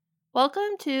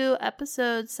Welcome to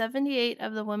episode 78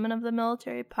 of the Women of the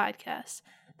Military podcast.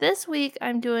 This week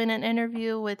I'm doing an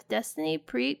interview with Destiny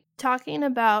Preet talking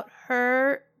about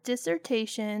her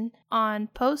dissertation on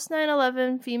post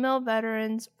 9/11 female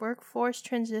veterans workforce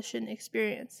transition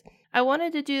experience. I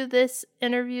wanted to do this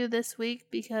interview this week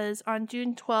because on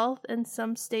June 12th in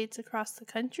some states across the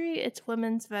country, it's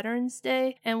Women's Veterans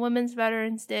Day, and Women's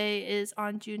Veterans Day is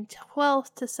on June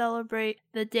 12th to celebrate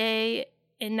the day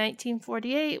in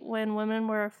 1948 when women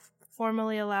were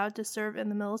formally allowed to serve in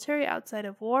the military outside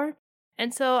of war.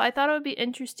 And so I thought it would be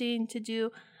interesting to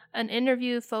do an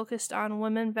interview focused on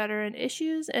women veteran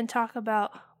issues and talk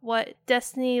about what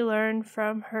Destiny learned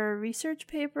from her research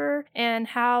paper and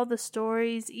how the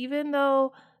stories, even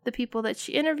though the people that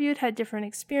she interviewed had different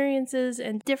experiences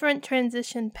and different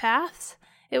transition paths,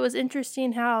 it was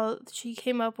interesting how she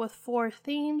came up with 4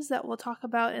 themes that we'll talk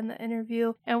about in the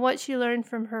interview and what she learned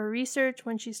from her research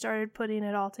when she started putting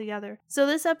it all together. So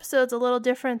this episode's a little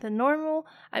different than normal.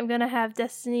 I'm going to have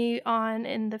Destiny on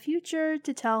in the future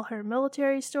to tell her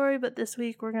military story, but this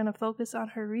week we're going to focus on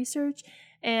her research.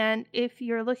 And if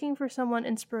you're looking for someone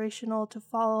inspirational to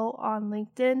follow on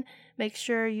LinkedIn, make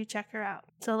sure you check her out.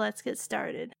 So let's get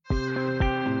started.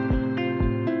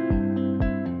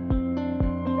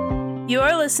 You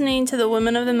are listening to the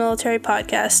Women of the Military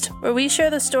podcast, where we share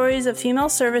the stories of female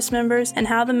service members and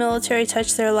how the military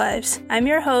touched their lives. I'm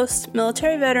your host,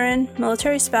 military veteran,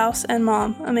 military spouse, and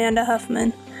mom, Amanda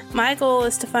Huffman. My goal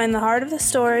is to find the heart of the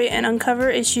story and uncover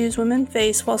issues women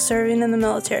face while serving in the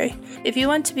military. If you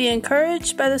want to be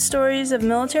encouraged by the stories of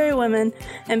military women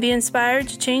and be inspired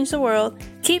to change the world,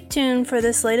 keep tuned for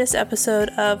this latest episode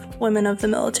of Women of the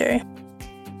Military.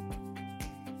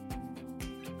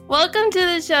 Welcome to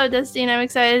the show, Destiny. I'm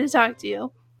excited to talk to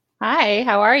you. Hi,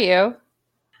 how are you?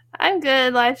 I'm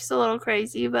good. Life's a little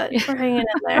crazy, but we're hanging in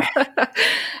there.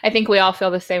 I think we all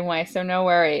feel the same way, so no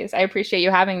worries. I appreciate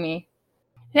you having me.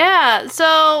 Yeah,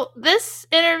 so this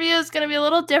interview is going to be a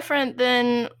little different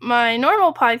than my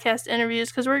normal podcast interviews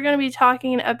because we're going to be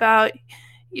talking about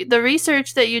the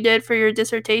research that you did for your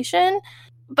dissertation.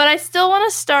 But I still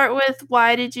want to start with,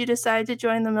 why did you decide to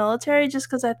join the military? Just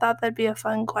because I thought that'd be a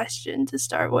fun question to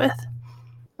start with.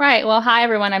 Right. Well, hi,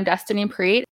 everyone. I'm Destiny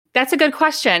Preet. That's a good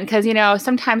question because,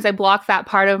 sometimes I block that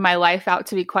part of my life out,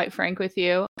 to be quite frank with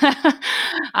you,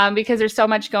 because there's so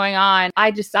much going on.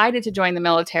 I decided to join the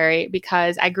military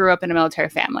because I grew up in a military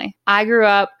family. I grew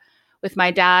up with my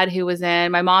dad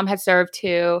my mom had served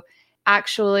too.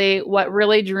 Actually, what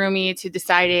really drew me to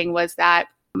deciding was that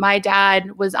my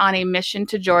dad was on a mission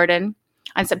to Jordan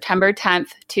on September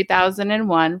 10th,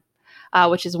 2001,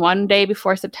 which is one day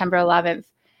before September 11th.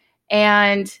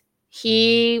 And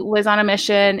he was on a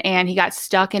mission and he got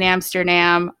stuck in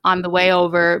Amsterdam on the way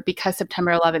over because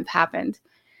September 11th happened.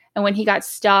 And when he got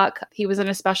stuck, he was in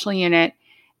a special unit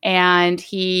and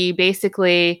he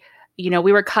basically,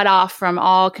 we were cut off from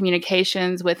all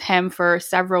communications with him for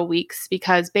several weeks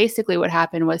because basically what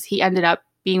happened was he ended up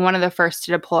being one of the first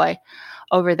to deploy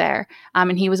over there.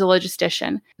 And he was a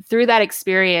logistician. Through that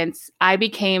experience, I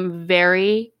became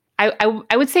very,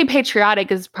 I would say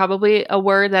patriotic is probably a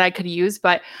word that I could use,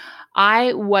 but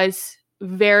I was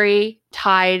very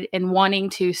tied in wanting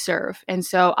to serve. And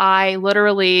so I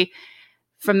literally,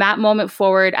 from that moment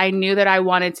forward, I knew that I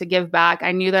wanted to give back.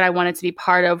 I knew that I wanted to be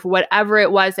part of whatever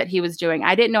it was that he was doing.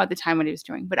 I didn't know at the time what he was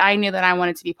doing, but I knew that I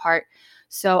wanted to be part.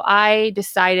 So I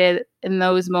decided in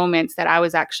those moments that I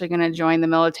was actually going to join the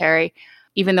military,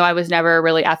 even though I was never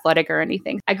really athletic or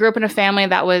anything. I grew up in a family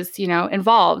that was,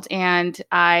 involved, and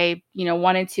I,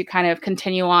 wanted to kind of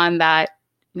continue on that,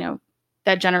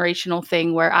 that generational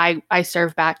thing where I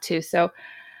serve back to. So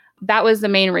that was the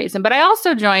main reason. But I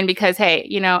also joined because, hey,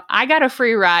 I got a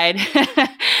free ride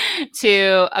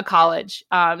to a college.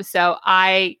 So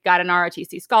I got an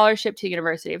ROTC scholarship to the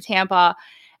University of Tampa.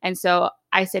 And so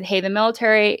I said, hey, the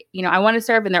military, I want to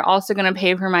serve and they're also going to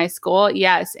pay for my school.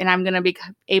 Yes. And I'm going to be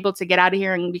able to get out of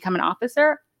here and become an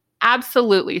officer.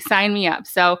 Absolutely. Sign me up.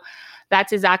 So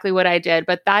that's exactly what I did.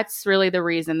 But that's really the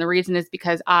reason. The reason is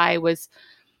because I was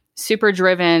super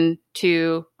driven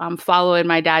to follow in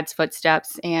my dad's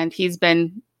footsteps. And he's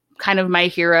been kind of my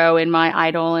hero and my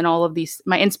idol and all of these,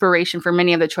 my inspiration for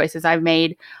many of the choices I've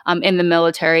made in the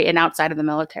military and outside of the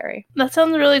military. That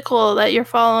sounds really cool that you're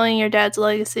following your dad's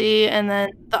legacy, and then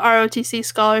the ROTC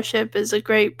scholarship is a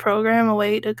great program, a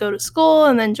way to go to school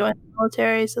and then join the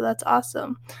military. So that's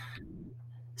awesome.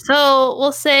 So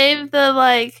we'll save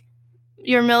the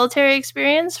your military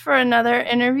experience for another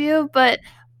interview, but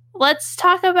let's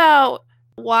talk about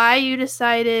why you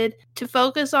decided to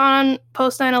focus on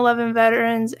post 9/11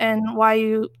 veterans and why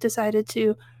you decided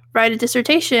to write a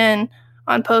dissertation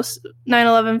on post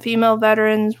 9/11 female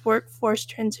veterans workforce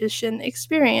transition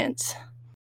experience.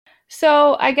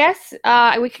 So I guess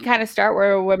we can kind of start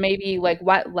where maybe like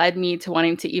what led me to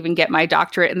wanting to even get my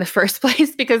doctorate in the first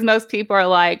place, because most people are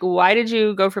like, why did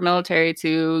you go from military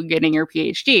to getting your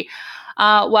PhD?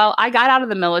 Well, I got out of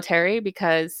the military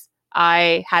because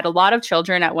I had a lot of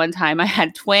children at one time. I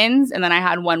had twins, and then I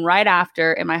had one right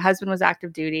after, and my husband was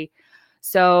active duty.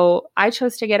 So I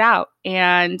chose to get out,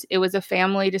 and it was a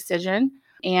family decision.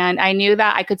 And I knew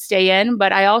that I could stay in,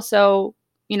 but I also,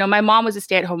 my mom was a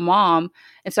stay-at-home mom.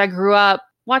 And so I grew up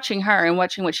watching her and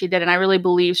watching what she did. And I really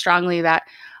believe strongly that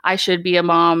I should be a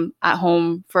mom at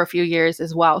home for a few years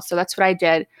as well. So that's what I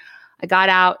did. I got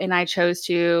out and I chose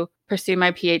to pursue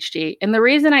my PhD. And the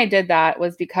reason I did that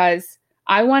was because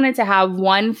I wanted to have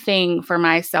one thing for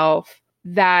myself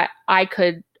that I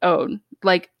could own.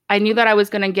 Like, I knew that I was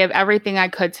going to give everything I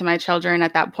could to my children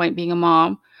at that point, being a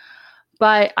mom.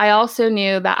 But I also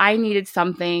knew that I needed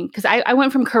something, because I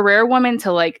went from career woman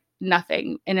to like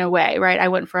nothing in a way, right? I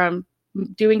went from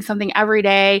doing something every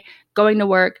day, going to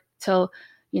work, till,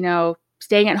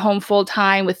 staying at home full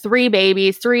time with 3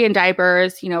 babies, 3 in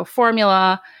diapers,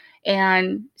 formula.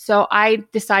 And so I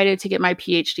decided to get my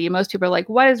PhD. Most people are like,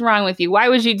 what is wrong with you? Why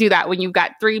would you do that when you've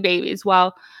got 3 babies?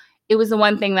 Well, it was the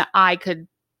one thing that I could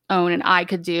own and I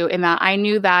could do, and that I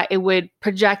knew that it would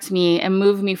project me and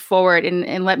move me forward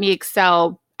and let me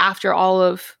excel after all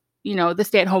of, the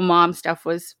stay-at-home mom stuff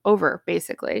was over,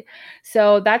 basically.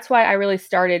 So that's why I really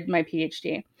started my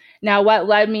PhD. Now, what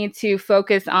led me to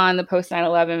focus on the post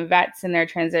 9/11 vets and their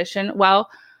transition? Well,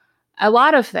 a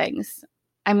lot of things.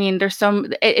 I mean,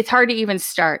 it's hard to even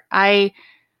start.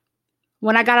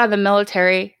 When I got out of the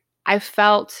military, I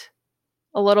felt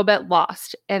a little bit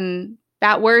lost, and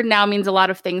that word now means a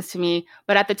lot of things to me,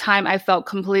 but at the time I felt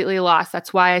completely lost.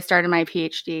 That's why I started my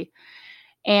PhD.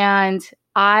 And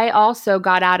I also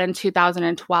got out in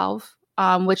 2012,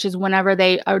 which is whenever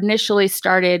they initially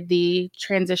started the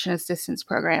transition assistance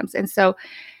programs. And so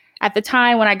at the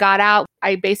time when I got out,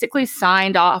 I basically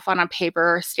signed off on a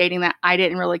paper stating that I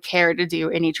didn't really care to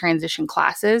do any transition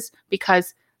classes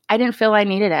because I didn't feel I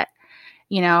needed it,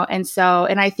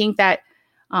 and I think that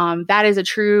that is a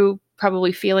true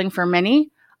probably feeling for many.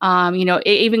 It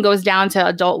even goes down to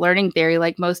adult learning theory.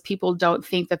 Like, most people don't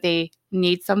think that they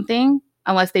need something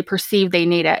unless they perceive they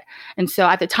need it. And so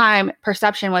at the time,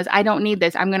 perception was, I don't need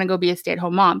this. I'm going to go be a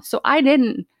stay-at-home mom. So I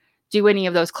didn't do any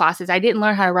of those classes. I didn't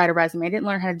learn how to write a resume. I didn't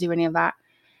learn how to do any of that.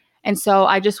 And so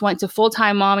I just went to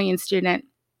full-time mommy and student.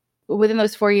 Within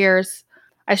those 4 years,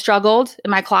 I struggled in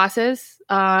my classes.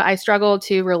 I struggled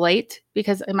to relate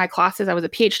because in my classes, I was a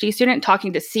PhD student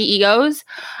talking to CEOs,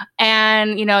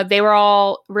 and, they were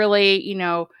all really,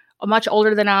 much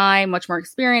older than I, much more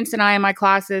experienced than I in my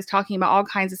classes, talking about all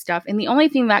kinds of stuff. And the only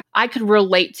thing that I could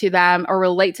relate to them or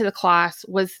relate to the class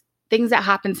was things that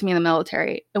happened to me in the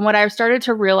military. And what I started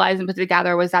to realize and put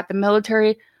together was that the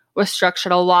military was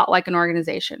structured a lot like an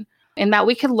organization, and that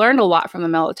we could learn a lot from the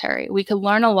military. We could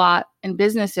learn a lot in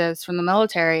businesses from the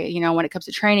military, when it comes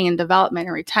to training and development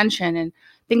and retention and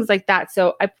things like that.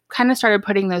 So I kind of started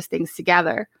putting those things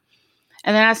together.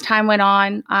 And then as time went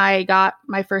on, I got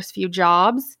my first few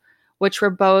jobs, which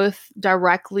were both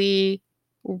directly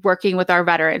working with our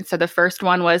veterans. So the first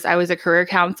one was I was a career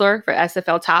counselor for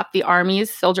SFL TOP, the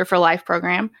Army's Soldier for Life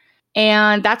program.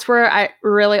 And that's where I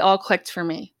really all clicked for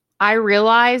me. I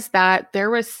realized that there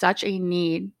was such a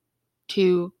need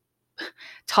to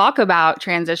talk about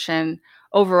transition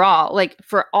overall, like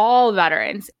for all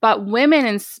veterans, but women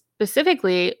and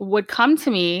specifically would come to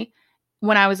me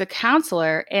when I was a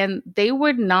counselor, and they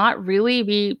would not really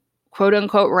be quote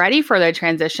unquote ready for their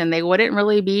transition. They wouldn't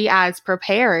really be as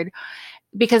prepared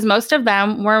because most of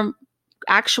them were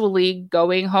actually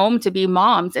going home to be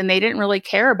moms, and they didn't really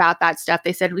care about that stuff.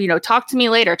 They said, talk to me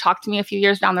later, talk to me a few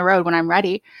years down the road when I'm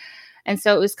ready. And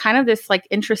so it was kind of this like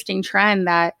interesting trend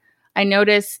that I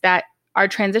noticed that our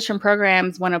transition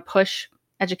programs want to push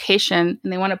education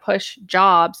and they want to push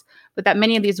jobs, but that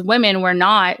many of these women were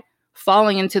not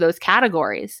falling into those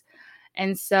categories.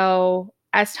 And so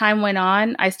as time went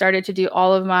on, I started to do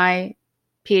all of my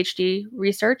PhD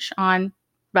research on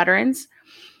veterans.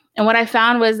 And what I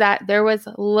found was that there was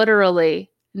literally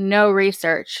no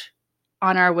research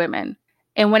on our women.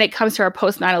 And when it comes to our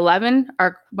post 9/11,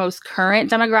 our most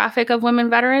current demographic of women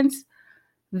veterans,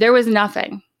 there was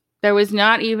nothing. There was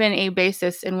not even a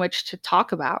basis in which to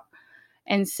talk about.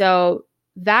 And so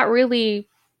that really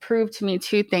proved to me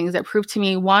 2 things. It proved to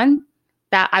me, one,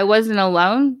 that I wasn't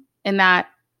alone and that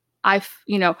I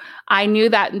knew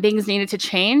that things needed to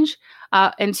change.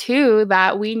 And 2,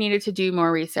 that we needed to do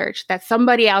more research, that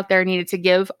somebody out there needed to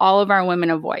give all of our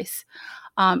women a voice.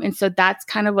 And so that's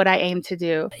kind of what I aim to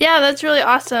do. Yeah, that's really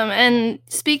awesome. And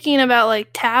speaking about like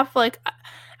TAP, like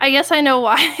I guess I know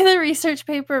why the research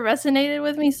paper resonated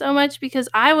with me so much, because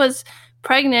I was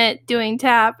pregnant doing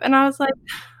TAP and I was like,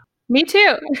 me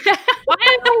too. why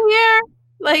am I here?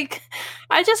 Like,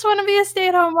 I just want to be a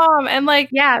stay-at-home mom. And like,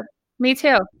 yeah, me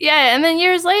too. Yeah. And then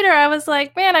years later, I was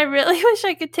like, man, I really wish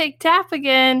I could take TAP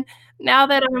again now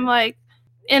that I'm like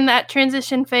in that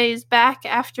transition phase back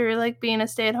after like being a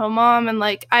stay-at-home mom. And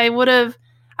like, I would have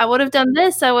done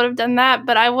this, I would have done that,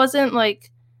 but I wasn't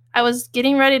like, I was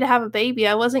getting ready to have a baby.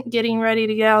 I wasn't getting ready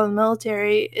to get out of the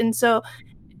military. And so,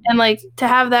 and like to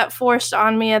have that forced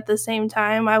on me at the same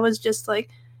time, I was just like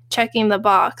checking the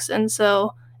box. And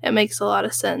so it makes a lot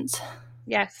of sense.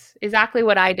 Yes, exactly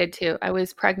what I did too. I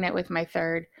was pregnant with my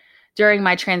third during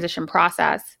my transition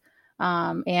process.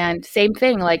 And same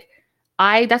thing, like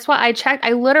that's why I checked.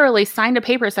 I literally signed a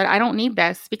paper, said, I don't need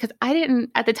this, because I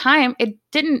didn't, at the time, it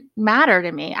didn't matter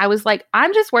to me. I was like,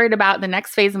 I'm just worried about the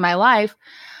next phase of my life.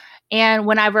 And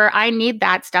whenever I need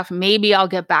that stuff, maybe I'll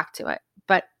get back to it.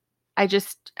 But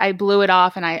I blew it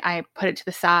off and I put it to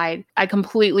the side. I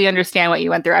completely understand what you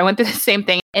went through. I went through the same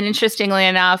thing. And interestingly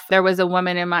enough, there was a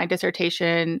woman in my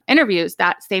dissertation interviews,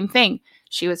 that same thing.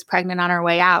 She was pregnant on her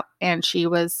way out and she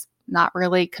was not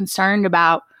really concerned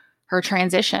about her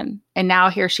transition. And now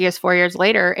here she is 4 years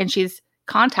later and she's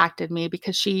contacted me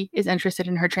because she is interested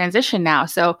in her transition now.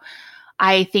 So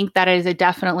I think that is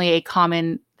definitely a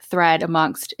common thread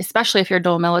amongst, especially if you're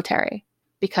dual military,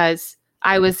 because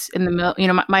I was in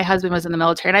the my husband was in the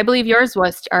military, and I believe yours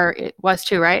was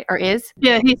too, right? Or is?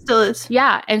 Yeah, he still is.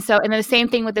 Yeah. And then the same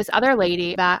thing with this other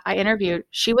lady that I interviewed,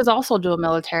 she was also dual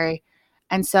military.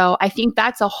 And so I think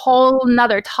that's a whole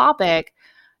nother topic,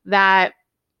 that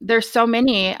there's so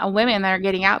many women that are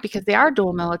getting out because they are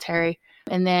dual military.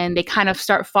 And then they kind of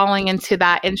start falling into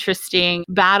that interesting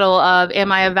battle of,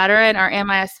 am I a veteran or am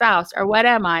I a spouse or what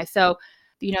am I? So,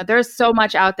 there's so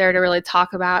much out there to really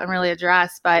talk about and really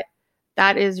address, but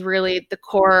that is really the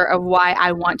core of why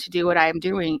I want to do what I am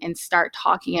doing and start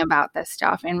talking about this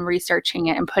stuff and researching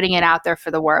it and putting it out there for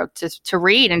the world to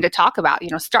read and to talk about.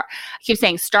 I keep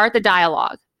saying, start the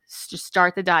dialogue. Just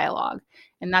start the dialogue.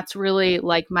 And that's really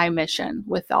like my mission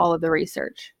with all of the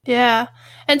research. Yeah.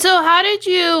 And so how did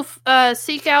you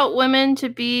seek out women to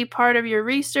be part of your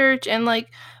research? And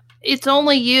like, it's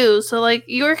only you. So like,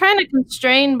 you were kind of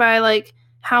constrained by like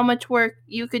how much work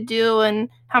you could do and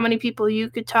how many people you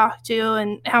could talk to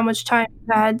and how much time you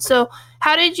had. So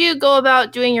how did you go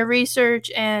about doing your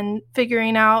research and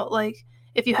figuring out like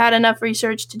if you had enough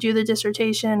research to do the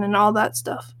dissertation and all that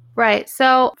stuff? Right.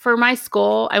 So for my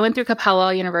school, I went through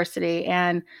Capella University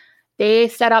and they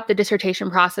set up the dissertation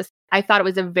process. I thought it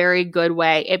was a very good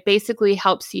way. It basically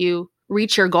helps you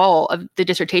reach your goal of the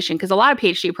dissertation, because a lot of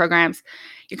PhD programs,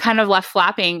 you're kind of left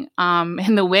flapping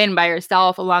in the wind by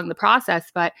yourself along the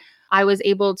process. But I was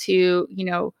able to,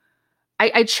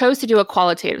 I chose to do a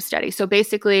qualitative study. So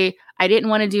basically, I didn't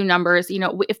want to do numbers.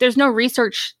 If there's no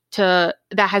research that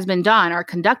has been done or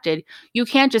conducted, you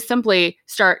can't just simply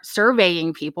start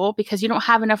surveying people because you don't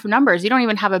have enough numbers. You don't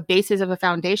even have a basis of a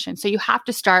foundation. So you have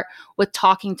to start with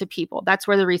talking to people. That's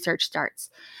where the research starts.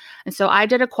 And so I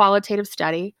did a qualitative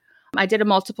study. I did a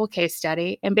multiple case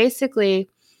study. And basically,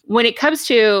 when it comes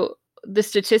to the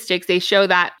statistics, they show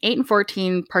that 8 and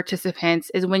 14 participants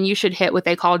is when you should hit what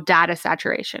they call data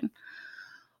saturation.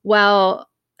 Well,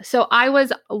 so I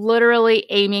was literally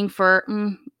aiming for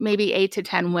maybe 8 to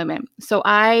 10 women. So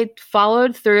I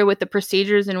followed through with the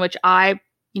procedures in which I,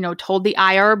 told the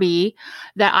IRB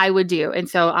that I would do. And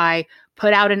so I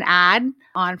put out an ad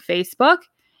on Facebook,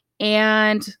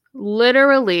 and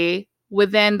literally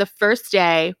within the first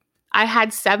day, I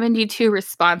had 72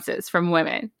 responses from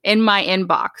women in my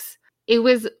inbox. It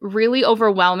was really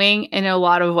overwhelming in a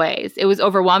lot of ways. It was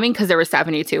overwhelming because there were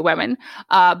 72 women,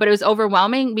 but it was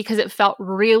overwhelming because it felt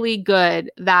really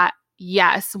good that,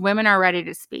 yes, women are ready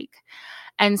to speak.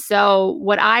 And so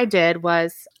what I did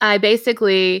was I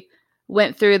basically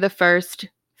went through the first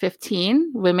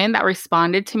 15 women that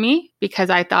responded to me because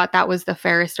I thought that was the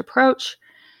fairest approach.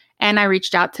 And I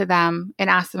reached out to them and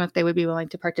asked them if they would be willing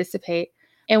to participate.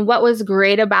 And what was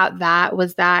great about that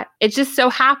was that it just so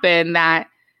happened that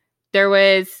there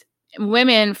was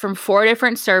women from 4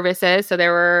 different services. So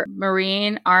there were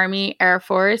Marine, Army, Air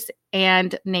Force,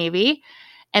 and Navy.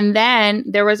 And then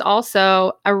there was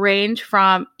also a range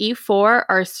from E4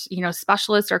 or,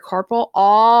 specialist or corporal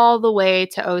all the way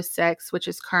to 06, which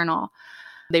is colonel.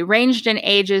 They ranged in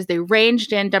ages, they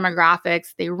ranged in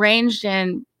demographics, they ranged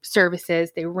in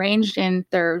services, they ranged in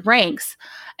their ranks.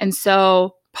 And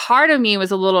so part of me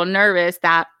was a little nervous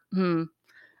that,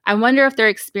 I wonder if their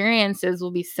experiences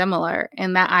will be similar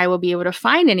and that I will be able to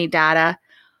find any data,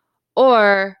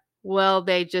 or will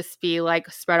they just be like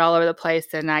spread all over the place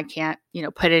and I can't,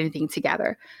 put anything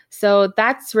together? So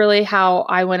that's really how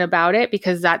I went about it,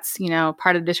 because that's,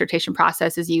 part of the dissertation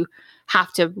process is you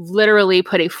have to literally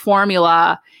put a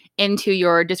formula into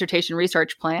your dissertation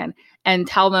research plan and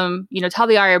tell them, tell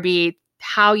the IRB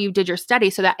how you did your study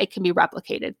so that it can be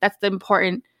replicated. That's the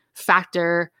important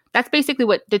factor. That's basically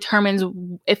what determines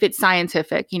if it's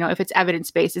scientific, if it's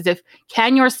evidence-based, is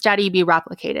can your study be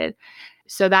replicated?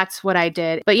 So that's what I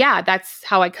did. But yeah, that's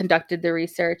how I conducted the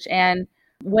research. And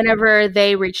whenever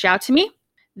they reached out to me,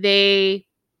 they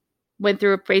went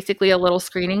through basically a little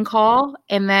screening call,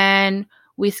 and then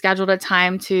we scheduled a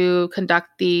time to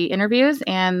conduct the interviews,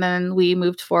 and then we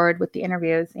moved forward with the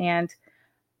interviews. And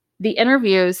the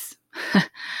interviews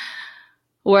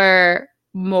were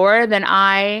more than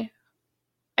I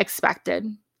expected.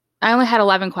 I only had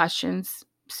 11 questions,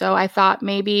 so I thought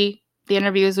maybe the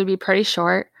interviews would be pretty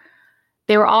short.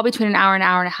 They were all between an hour and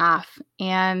a half,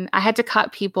 and I had to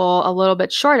cut people a little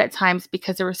bit short at times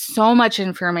because there was so much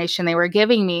information they were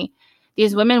giving me.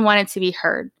 These women wanted to be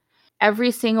heard.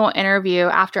 Every single interview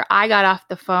after I got off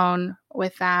the phone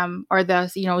with them, or the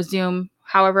Zoom,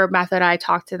 however method I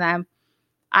talked to them,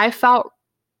 I felt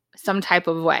some type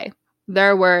of way.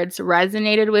 Their words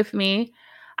resonated with me.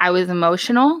 I was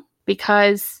emotional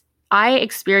because I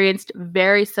experienced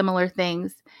very similar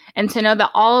things. And to know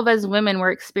that all of us women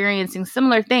were experiencing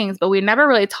similar things, but we never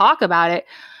really talk about it,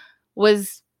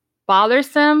 was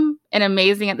bothersome and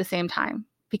amazing at the same time,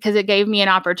 because it gave me an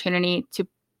opportunity to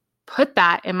put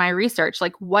that in my research.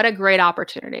 Like, what a great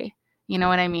opportunity. You know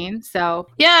what I mean? So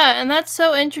yeah, and that's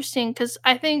so interesting, because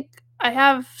I think I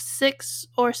have 6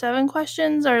 or 7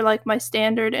 questions are like my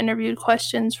standard interviewed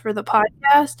questions for the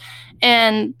podcast,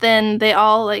 and then they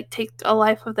all like take a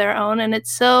life of their own, and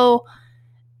it's so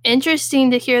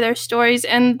interesting to hear their stories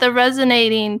and the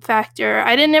resonating factor.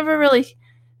 I didn't ever really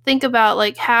think about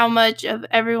like how much of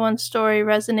everyone's story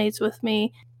resonates with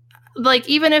me. Like,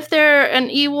 even if they're an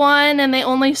E1 and they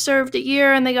only served a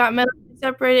year and they got medically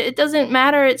separated, it doesn't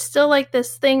matter. It's still like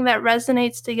this thing that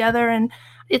resonates together. And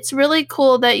it's really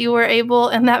cool that you were able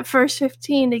in that first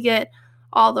 15 to get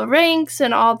all the ranks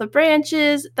and all the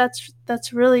branches.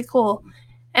 That's really cool.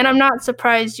 And I'm not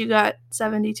surprised you got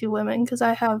 72 women, because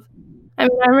I'm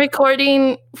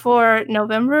recording for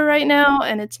November right now,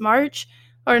 and it's March.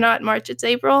 Or not March, it's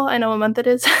April. I know what month it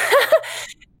is.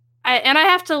 I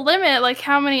have to limit like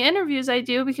how many interviews I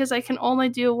do, because I can only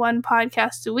do 1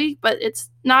 podcast a week. But it's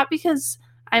not because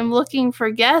I'm looking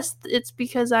for guests. It's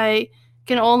because I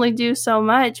can only do so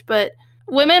much. But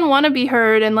women want to be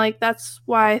heard, and like that's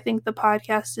why I think the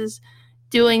podcast is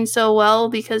doing so well,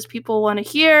 because people want to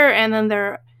hear, and then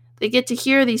they get to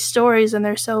hear these stories and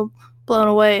they're so blown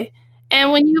away.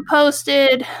 And when you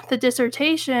posted the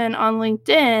dissertation on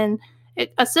LinkedIn,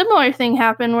 a similar thing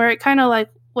happened where it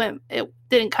went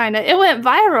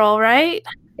viral, right?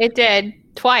 it did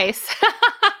twice.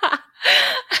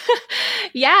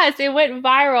 Yes, it went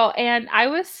viral. And I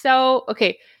was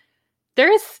okay.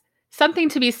 There's something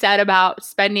to be said about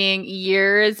spending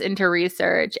years into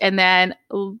research and then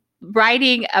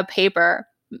writing a paper.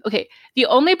 Okay. The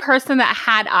only person that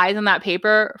had eyes on that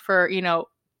paper for,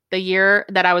 the year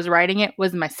that I was writing it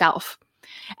was myself.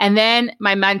 And then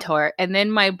my mentor, and then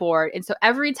my board. And so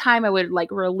every time I would like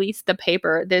release the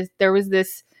paper, there was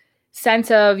this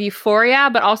sense of euphoria,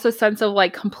 but also a sense of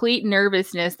like complete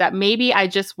nervousness that maybe I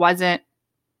just wasn't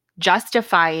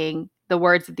justifying the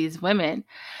words of these women.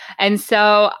 And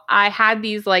so I had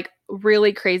these like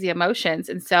really crazy emotions.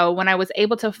 And so when I was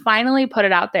able to finally put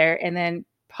it out there and then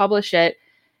publish it,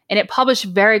 and it published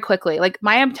very quickly, like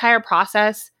my entire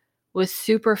process was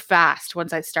super fast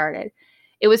once I started.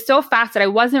 It was so fast that I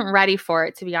wasn't ready for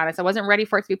it, to be honest. I wasn't ready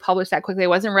for it to be published that quickly. I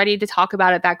wasn't ready to talk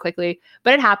about it that quickly,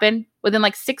 but it happened. Within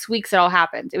like 6 weeks, it all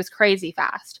happened. It was crazy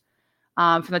fast.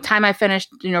 From the time I finished,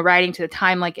 writing to the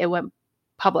time like it went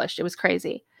published, it was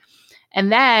crazy.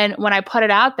 And then when I put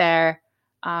it out there,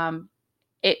 I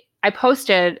put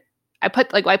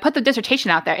the dissertation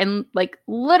out there, and like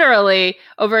literally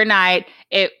overnight,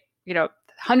 it,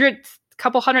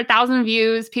 couple 100,000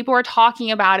 views. People were talking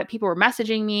about it. People were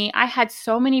messaging me. I had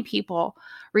so many people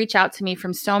reach out to me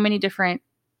from so many different,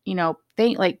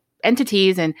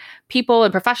 entities and people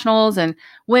and professionals and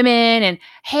women. And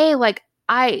hey, like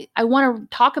I want to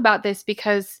talk about this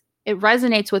because it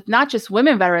resonates with not just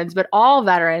women veterans, but all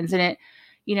veterans. And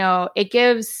it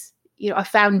gives, a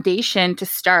foundation to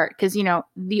start. Because,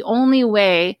 the only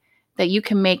way that you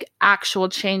can make actual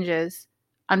changes,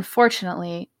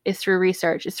 unfortunately, is through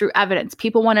research, is through evidence.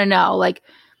 People want to know, like,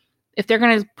 if they're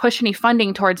going to push any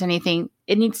funding towards anything,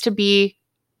 it needs to be,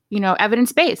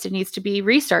 evidence-based. It needs to be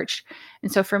researched.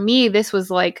 And so for me, this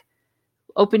was like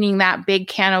opening that big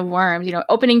can of worms,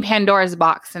 opening Pandora's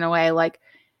box in a way. Like,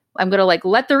 I'm going to like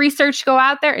let the research go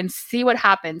out there and see what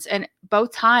happens. And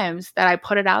both times that I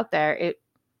put it out there,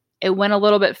 it went a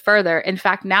little bit further. In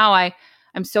fact, now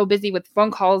I'm so busy with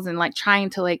phone calls and like trying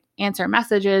to like answer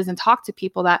messages and talk to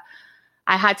people that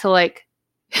I had to like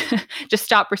just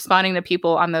stop responding to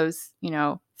people on those,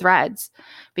 threads,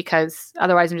 because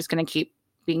otherwise I'm just going to keep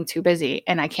being too busy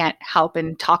and I can't help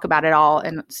and talk about it all.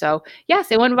 And so,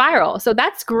 yes, it went viral. So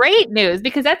that's great news,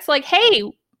 because that's like, hey,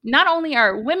 not only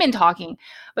are women talking,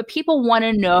 but people want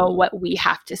to know what we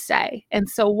have to say. And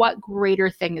so what greater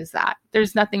thing is that?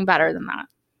 There's nothing better than that.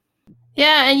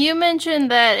 Yeah, and you mentioned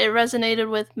that it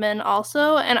resonated with men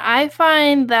also, and I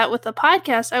find that with the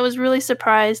podcast, I was really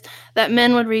surprised that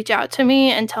men would reach out to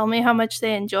me and tell me how much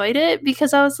they enjoyed it,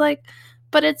 because I was like,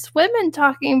 but it's women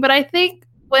talking. But I think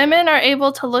women are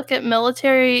able to look at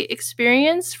military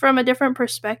experience from a different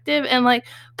perspective and like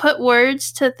put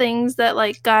words to things that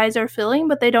like guys are feeling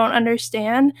but they don't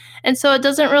understand. And so it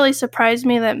doesn't really surprise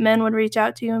me that men would reach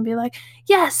out to you and be like,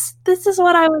 yes, this is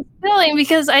what I was feeling,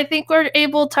 because I think we're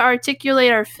able to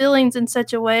articulate our feelings in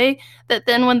such a way that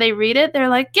then when they read it, they're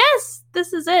like, yes,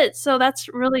 this is it. So that's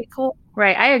really cool.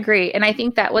 Right. I agree. And I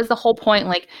think that was the whole point.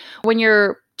 Like when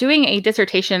you're doing a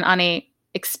dissertation on a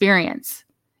experience,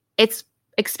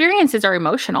 experiences are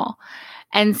emotional.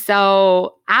 And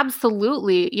so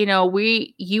absolutely,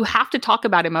 you have to talk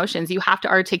about emotions. You have to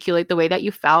articulate the way that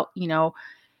you felt,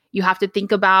 you have to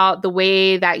think about the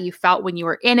way that you felt when you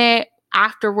were in it,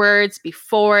 afterwards,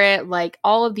 before it, like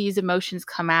all of these emotions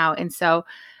come out. And so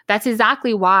that's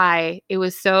exactly why it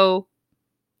was so,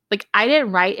 like, I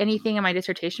didn't write anything in my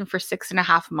dissertation for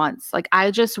 6.5 months. Like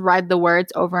I just read the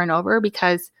words over and over,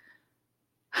 because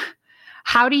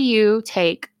how do you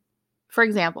take, for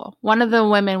example, one of the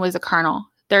women was a colonel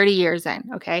 30 years in,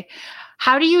 okay?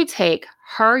 How do you take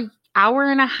her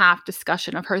hour-and-a-half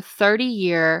discussion of her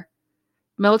 30-year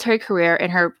military career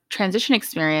and her transition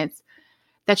experience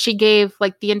that she gave,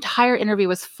 like the entire interview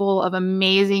was full of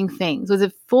amazing things, was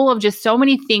it full of just so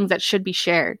many things that should be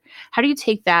shared? How do you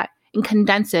take that and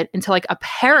condense it into like a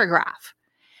paragraph?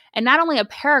 And not only a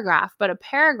paragraph, but a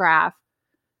paragraph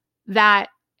that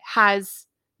has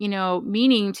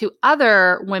meaning to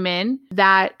other women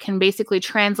that can basically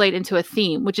translate into a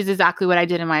theme, which is exactly what I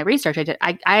did in my research.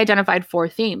 I identified 4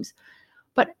 themes,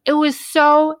 but it was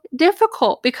so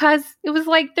difficult because it was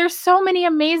like, there's so many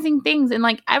amazing things and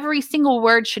like every single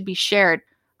word should be shared.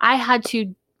 I had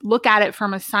to look at it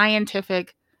from a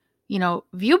scientific,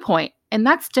 viewpoint. And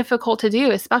that's difficult to do,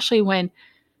 especially when,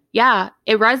 it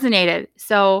resonated.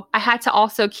 So I had to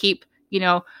also keep,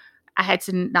 I had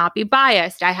to not be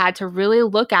biased. I had to really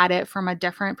look at it from a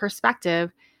different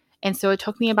perspective. And so it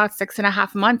took me about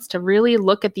 6.5 months to really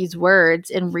look at these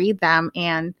words and read them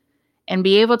and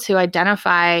be able to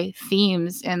identify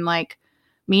themes and like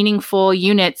meaningful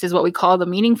units, is what we call the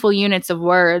meaningful units of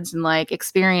words and like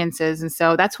experiences. And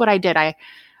so that's what I did.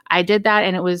 I did that,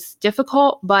 and it was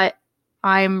difficult, but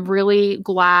I'm really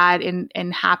glad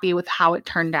and happy with how it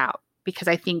turned out, because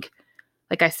I think,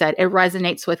 like I said, it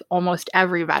resonates with almost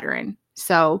every veteran.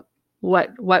 So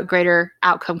what greater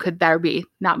outcome could there be?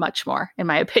 Not much more, in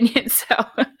my opinion.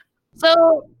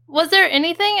 So was there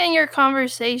anything in your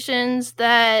conversations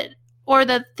or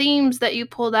the themes that you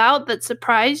pulled out that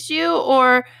surprised you?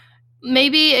 Or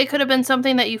maybe it could have been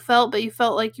something that you felt, but you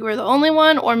felt like you were the only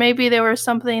one, or maybe there was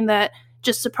something that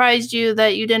just surprised you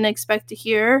that you didn't expect to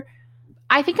hear?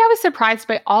 I think I was surprised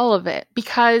by all of it,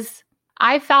 because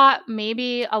I thought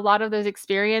maybe a lot of those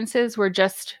experiences were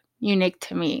just unique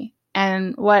to me.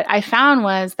 And what I found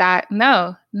was that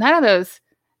no, none of those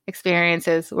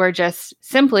experiences were just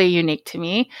simply unique to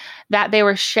me, that they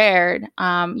were shared.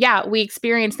 We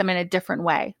experienced them in a different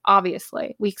way.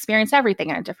 Obviously, we experience everything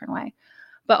in a different way.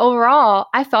 But overall,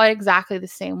 I felt exactly the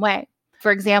same way.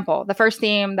 For example, the first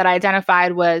theme that I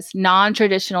identified was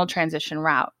non-traditional transition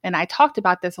route. And I talked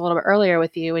about this a little bit earlier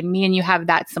with you, and me and you have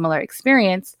that similar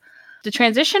experience. The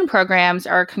transition programs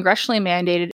are congressionally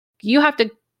mandated. You have to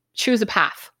choose a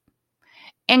path.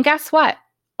 And guess what?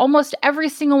 Almost every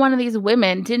single one of these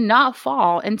women did not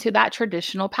fall into that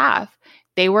traditional path.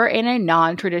 They were in a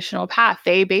non-traditional path.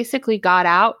 They basically got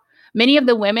out. Many of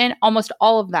the women, almost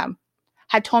all of them,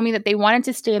 had told me that they wanted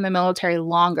to stay in the military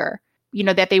longer.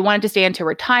 That they wanted to stay into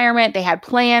retirement. They had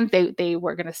plans. They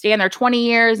were going to stay in their 20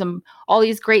 years and all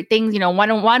these great things.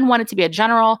 One wanted to be a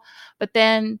general, but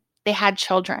then they had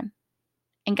children.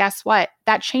 And guess what?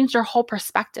 That changed their whole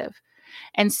perspective.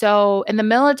 And so in the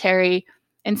military,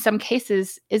 in some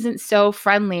cases isn't so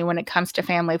friendly when it comes to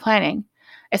family planning,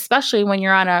 especially when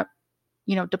you're on a,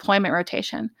 deployment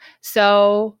rotation.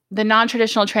 So the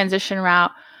non-traditional transition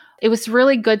route, it was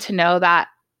really good to know that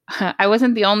I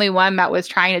wasn't the only one that was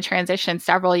trying to transition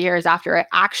several years after it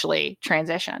actually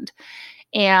transitioned.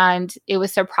 And it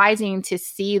was surprising to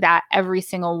see that every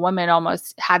single woman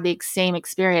almost had the same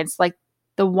experience. Like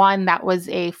the one that was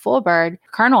a full bird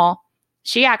colonel,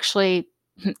 she actually,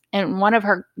 and one of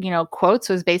her, quotes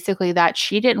was basically that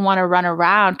she didn't want to run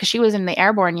around because she was in the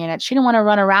airborne unit. She didn't want to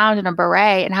run around in a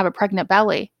beret and have a pregnant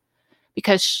belly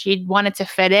because she wanted to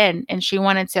fit in and she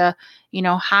wanted to,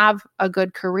 have a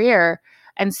good career.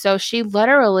 And so she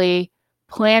literally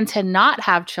planned to not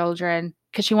have children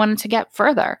because she wanted to get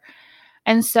further.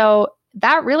 And so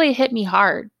that really hit me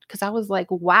hard because I was like,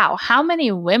 wow, how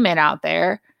many women out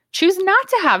there choose not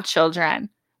to have children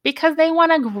because they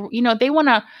want to, they want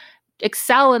to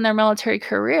excel in their military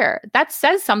career. That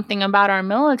says something about our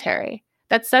military.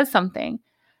 That says something.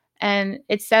 And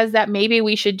it says that maybe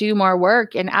we should do more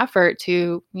work and effort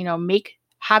to, make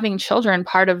having children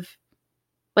part of,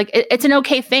 like, it's an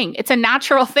okay thing. It's a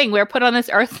natural thing. We're put on this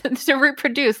earth to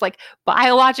reproduce, like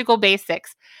biological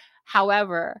basics.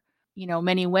 However,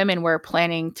 many women were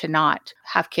planning to not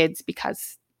have kids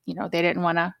because, they didn't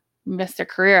want to mess their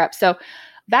career up. So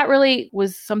that really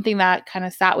was something that kind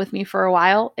of sat with me for a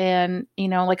while. And,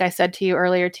 like I said to you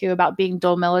earlier too, about being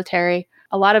dual military,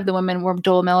 a lot of the women were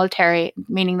dual military,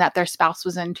 meaning that their spouse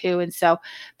was in too. And so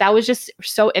that was just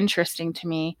so interesting to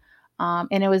me.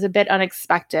 And it was a bit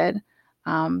unexpected,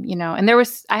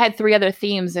 and I had 3 other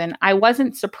themes and I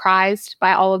wasn't surprised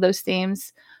by all of those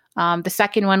themes. The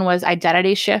second one was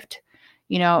identity shift.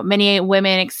 Many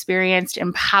women experienced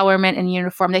empowerment in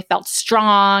uniform. They felt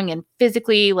strong and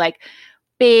physically like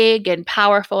big and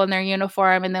powerful in their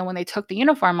uniform. And then when they took the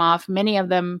uniform off, many of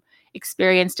them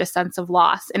experienced a sense of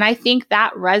loss. And I think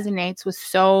that resonates with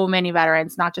so many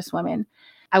veterans, not just women.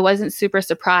 I wasn't super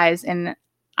surprised. And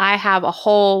I have a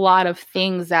whole lot of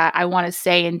things that I want to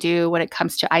say and do when it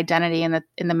comes to identity in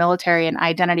the military and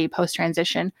identity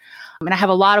post-transition. And I have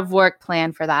a lot of work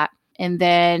planned for that. And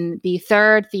then the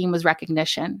third theme was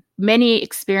recognition. Many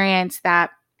experienced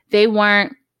that they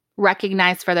weren't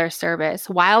recognized for their service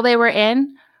while they were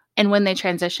in and when they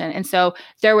transitioned. And so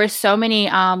there were so many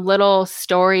little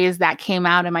stories that came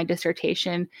out in my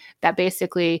dissertation that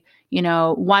basically,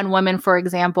 one woman, for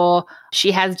example,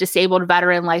 she has disabled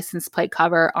veteran license plate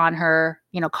cover on her,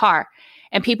 car.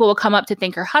 And people will come up to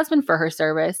thank her husband for her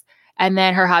service. And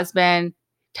then her husband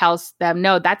tells them,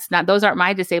 no, those aren't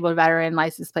my disabled veteran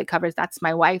license plate covers. That's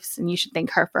my wife's. And you should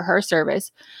thank her for her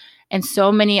service. And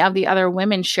so many of the other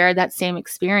women shared that same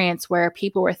experience where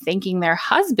people were thanking their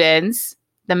husbands,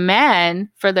 the men,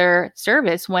 for their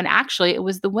service when actually it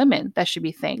was the women that should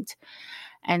be thanked.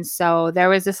 And so there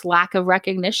was this lack of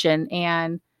recognition.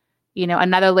 And,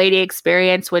 another lady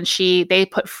experienced when they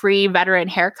put free veteran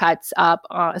haircuts up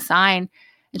on a sign.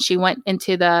 And she went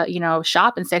into the,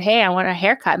 shop and said, hey, I want a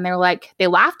haircut. And they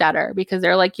laughed at her because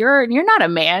they're like, you're not a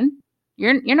man.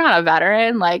 You're not a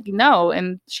veteran. Like, no.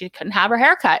 And she couldn't have her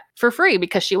haircut for free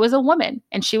because she was a woman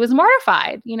and she was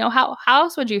mortified. How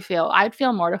else would you feel? I'd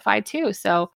feel mortified too.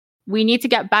 So we need to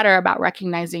get better about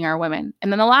recognizing our women.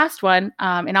 And then the last one,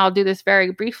 and I'll do this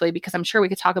very briefly because I'm sure we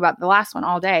could talk about the last one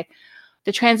all day,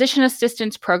 the transition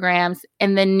assistance programs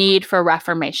and the need for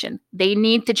reformation. They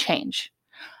need to change.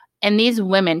 And these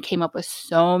women came up with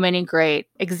so many great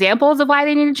examples of why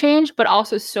they need to change, but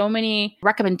also so many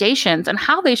recommendations on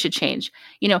how they should change.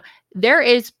 There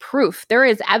is proof, there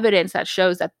is evidence that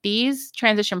shows that these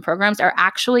transition programs are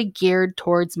actually geared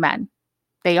towards men.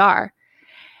 They are.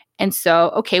 And so,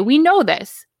 okay, we know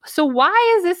this. So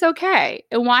why is this okay?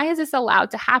 And why is this allowed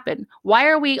to happen? Why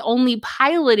are we only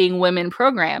piloting women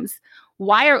programs?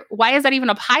 Why is that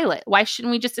even a pilot? Why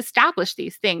shouldn't we just establish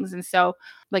these things? And so,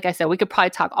 like I said, we could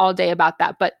probably talk all day about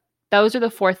that, but those are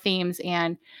the 4 themes.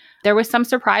 And there were some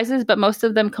surprises, but most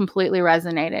of them completely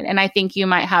resonated. And I think you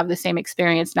might have the same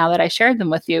experience now that I shared them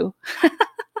with you.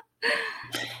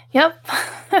 Yep.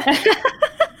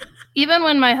 Even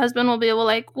when my husband will be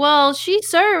like, well, she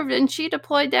served and she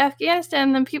deployed to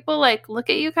Afghanistan, then people look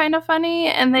at you kind of funny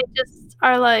and they just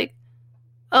are like,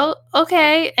 oh,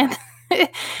 okay.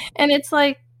 And it's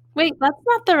like, wait, that's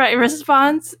not the right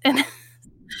response.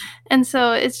 And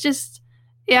so it's just,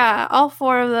 yeah, all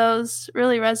 4 of those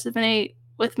really resonate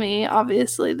with me.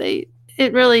 Obviously,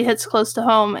 it really hits close to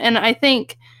home. And I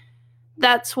think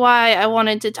that's why I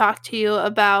wanted to talk to you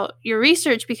about your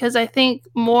research, because I think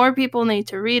more people need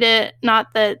to read it.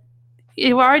 Not that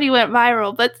it already went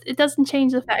viral, but it doesn't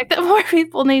change the fact that more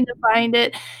people need to find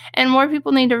it and more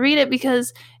people need to read it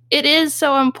because it is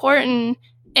so important.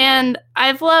 And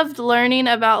I've loved learning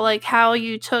about like how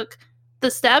you took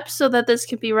the steps so that this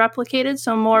can be replicated,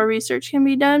 so more research can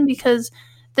be done, because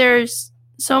there's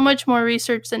so much more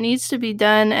research that needs to be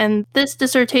done. And this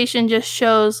dissertation just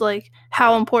shows like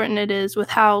how important it is, with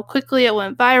how quickly it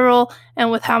went viral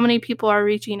and with how many people are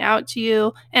reaching out to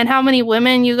you and how many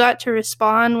women you got to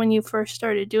respond when you first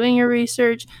started doing your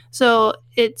research. So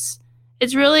it's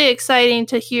really exciting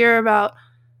to hear about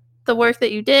the work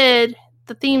that you did,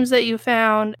 the themes that you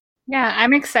found. Yeah,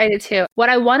 I'm excited too. What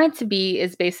I want it to be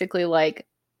is basically like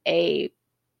a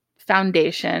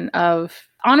foundation of,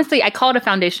 honestly, I call it a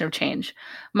foundation of change.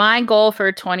 My goal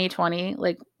for 2020,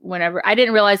 like whenever, I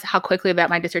didn't realize how quickly that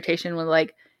my dissertation would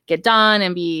like get done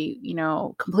and be,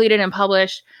 completed and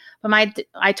published. But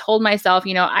I told myself,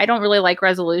 I don't really like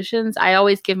resolutions. I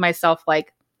always give myself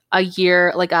like a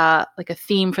year, like a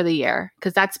theme for the year,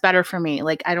 because that's better for me.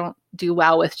 Like I don't do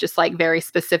well with just like very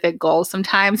specific goals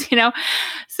sometimes,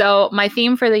 So my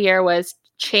theme for the year was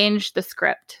change the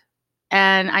script.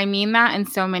 And I mean that in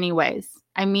so many ways.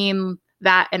 I mean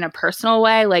that in a personal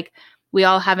way, like we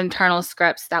all have internal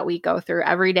scripts that we go through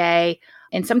every day.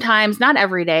 And sometimes, not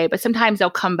every day, but sometimes they'll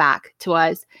come back to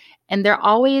us and they're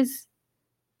always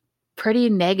pretty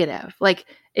negative. Like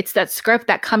it's that script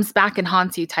that comes back and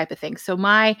haunts you type of thing. So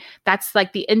that's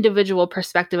like the individual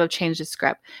perspective of change the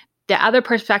script. The other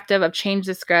perspective of change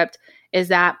the script is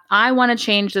that I want to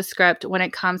change the script when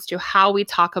it comes to how we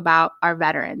talk about our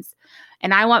veterans.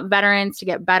 And I want veterans to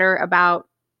get better about,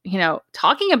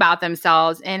 talking about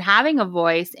themselves and having a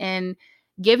voice and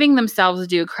giving themselves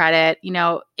due credit,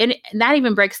 and that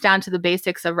even breaks down to the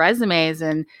basics of resumes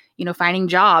and, finding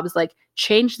jobs. Like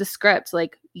change the script.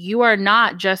 Like you are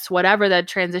not just whatever the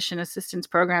transition assistance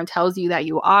program tells you that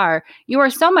you are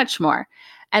so much more.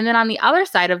 And then on the other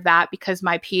side of that, because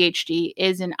my PhD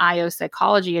is in IO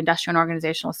psychology, industrial and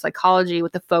organizational psychology,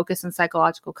 with a focus in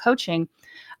psychological coaching,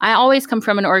 I always come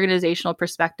from an organizational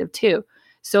perspective too.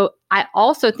 So I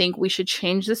also think we should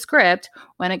change the script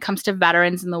when it comes to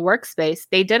veterans in the workspace.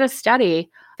 They did a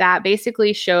study that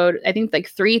basically showed, I think like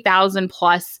 3,000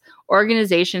 plus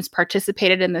organizations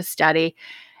participated in this study.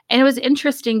 And it was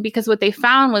interesting because what they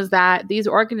found was that these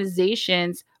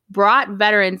organizations brought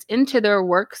veterans into their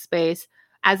workspace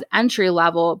as entry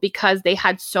level because they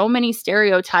had so many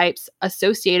stereotypes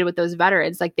associated with those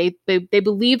veterans. Like they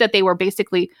believed that they were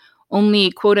basically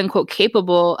only quote unquote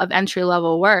capable of entry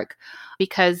level work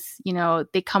because,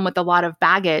 they come with a lot of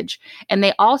baggage. And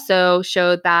they also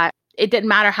showed that it didn't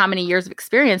matter how many years of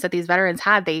experience that these veterans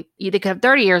had. They could have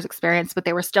 30 years experience, but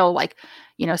they were still like,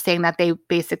 saying that they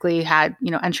basically had,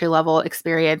 entry level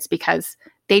experience because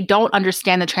they don't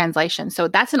understand the translation. So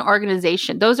that's an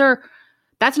organization.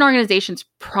 That's an organization's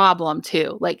problem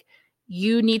too. Like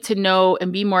you need to know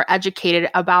and be more educated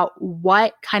about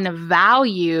what kind of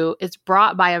value is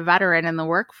brought by a veteran in the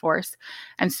workforce.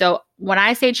 And so when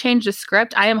I say change the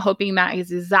script, I am hoping that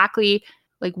is exactly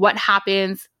like what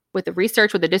happens with the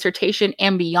research, with the dissertation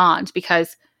and beyond,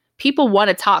 because people want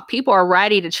to talk. People are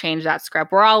ready to change that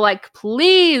script. We're all like,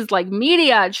 please, like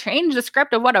media, change the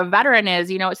script of what a veteran is.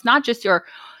 It's not just your,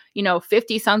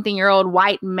 50-something-year-old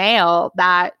white male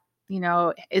that,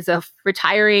 is a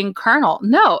retiring colonel.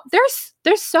 No,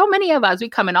 there's so many of us. We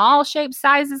come in all shapes,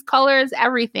 sizes, colors,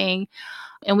 everything.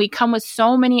 And we come with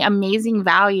so many amazing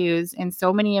values and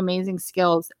so many amazing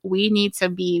skills. We need to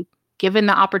be given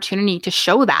the opportunity to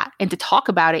show that and to talk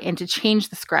about it and to change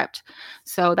the script.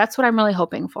 So that's what I'm really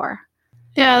hoping for.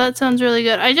 Yeah, that sounds really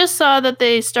good. I just saw that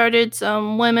they started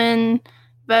some women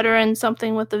veterans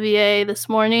something with the VA this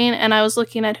morning, and I was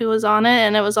looking at who was on it,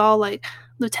 and it was all like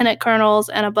lieutenant colonels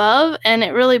and above, and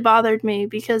it really bothered me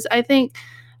because I think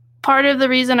part of the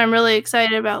reason I'm really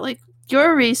excited about like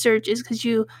your research is because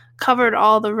you covered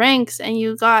all the ranks and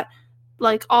you got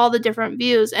like all the different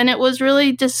views, and it was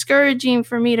really discouraging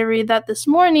for me to read that this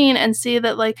morning and see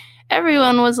that like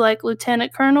everyone was like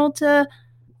lieutenant colonel to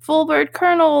full bird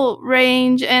colonel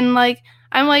range, and like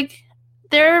I'm like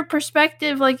their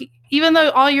perspective, like even though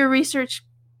all your research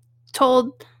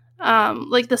told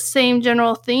like the same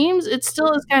general themes, it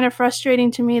still is kind of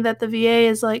frustrating to me that the VA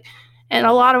is like, and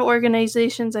a lot of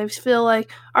organizations I feel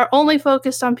like are only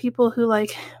focused on people who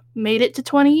like made it to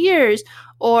 20 years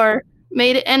or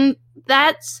made it, and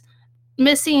that's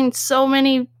missing so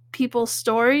many people's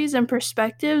stories and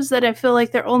perspectives that I feel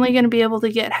like they're only going to be able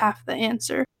to get half the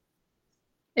answer.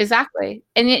 Exactly.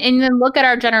 And then look at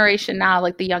our generation now,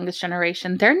 like the youngest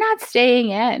generation, they're not staying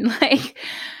in. Like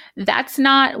that's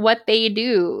not what they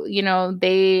do.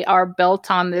 They are built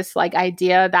on this like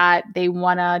idea that they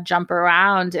want to jump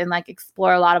around and like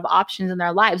explore a lot of options in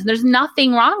their lives. And there's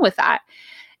nothing wrong with that.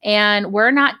 And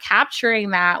we're not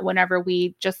capturing that whenever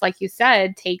we, just like you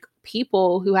said, take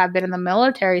people who have been in the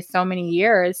military so many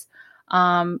years,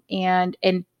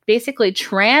 and basically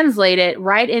translate it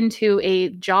right into a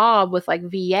job with like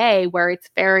VA where it's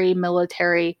very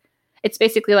military. It's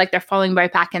basically like they're falling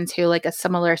right back into like a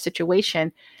similar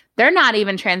situation. They're not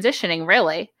even transitioning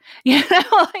really,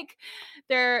 like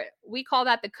we call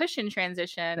that the cushion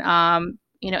transition. And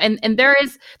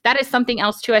that is something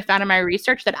else too I found in my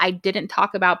research that I didn't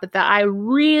talk about, but that I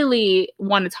really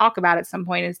want to talk about at some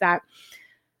point, is that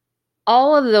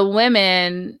all of the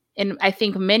women, and I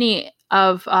think many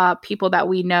of people that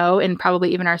we know, and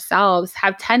probably even ourselves,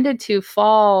 have tended to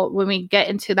fall when we get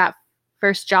into that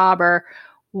first job or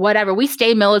whatever. We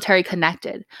stay military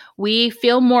connected. We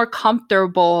feel more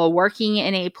comfortable working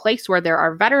in a place where there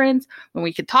are veterans, when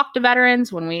we could talk to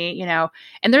veterans, when we,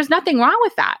 and there's nothing wrong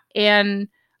with that. And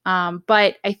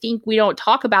but I think we don't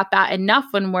talk about that enough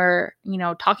when we're,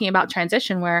 talking about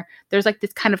transition, where there's like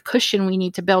this kind of cushion we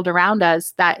need to build around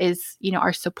us that is,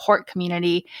 our support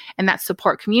community. And that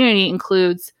support community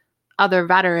includes other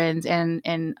veterans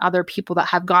and other people that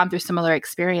have gone through similar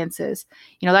experiences.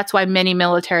 That's why many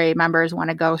military members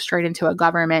want to go straight into a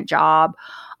government job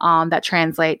that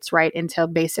translates right into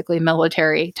basically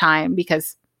military time,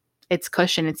 because it's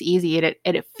cushion, it's easy,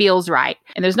 it feels right.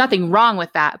 And there's nothing wrong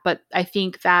with that. But I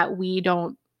think that we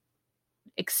don't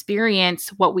experience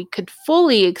what we could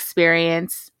fully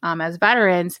experience as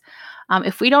veterans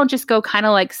if we don't just go kind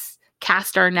of like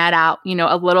cast our net out,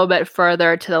 a little bit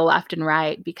further to the left and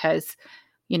right, because,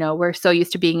 we're so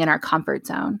used to being in our comfort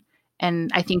zone.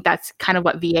 And I think that's kind of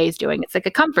what VA is doing. It's like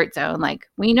a comfort zone. Like,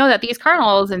 we know that these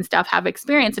colonels and stuff have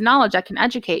experience and knowledge that can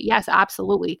educate. Yes,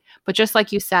 absolutely. But just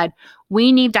like you said,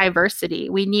 we need diversity.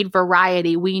 We need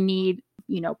variety. We need,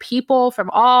 people from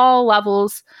all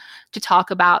levels to talk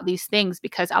about these things,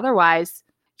 because otherwise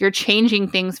you're changing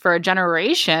things for a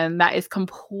generation that is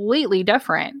completely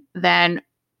different than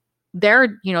their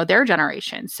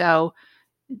generation. So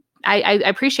I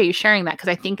appreciate you sharing that, because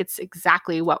I think it's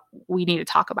exactly what we need to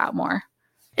talk about more.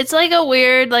 It's like a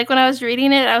weird, like when I was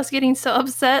reading it, I was getting so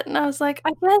upset, and I was like,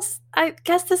 I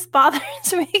guess this bothers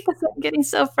me because I'm getting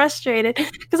so frustrated,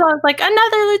 because I was like,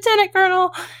 another lieutenant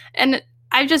colonel. And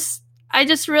I just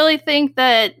really think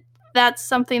that that's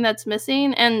something that's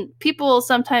missing. And people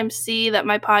sometimes see that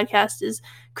my podcast is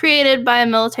created by a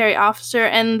military officer,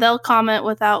 and they'll comment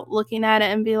without looking at it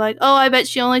and be like, oh, I bet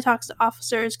she only talks to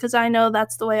officers, because I know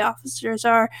that's the way officers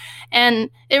are. And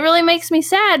it really makes me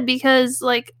sad, because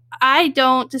like, I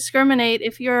don't discriminate.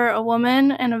 If you're a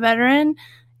woman and a veteran,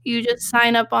 you just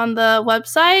sign up on the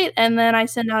website, and then I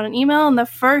send out an email, and the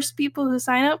first people who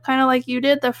sign up, kind of like you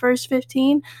did, the first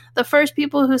 15, the first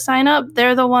people who sign up,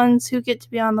 they're the ones who get to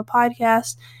be on the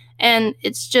podcast. And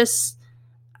it's just,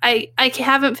 I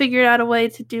haven't figured out a way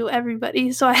to do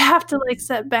everybody, so I have to like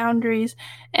set boundaries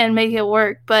and make it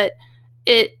work. But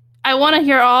I want to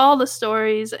hear all the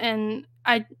stories, and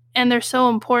they're so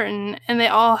important, and they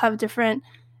all have different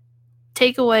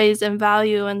takeaways and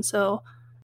value. And so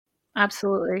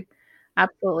Absolutely.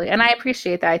 And I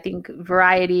appreciate that. I think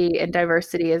variety and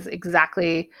diversity is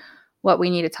exactly what we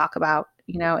need to talk about,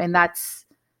 and that's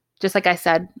just like I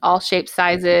said, all shapes,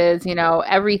 sizes,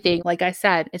 everything. Like I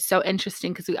said, it's so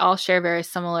interesting because we all share very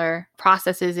similar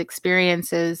processes,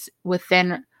 experiences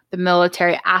within the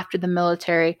military, after the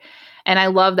military. And I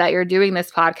love that you're doing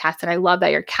this podcast, and I love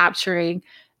that you're capturing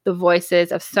the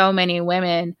voices of so many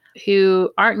women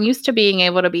who aren't used to being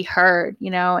able to be heard,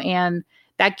 and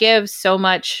that gives so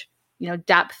much,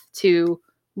 depth to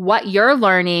what you're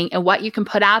learning and what you can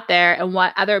put out there and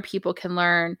what other people can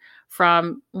learn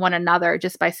from one another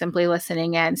just by simply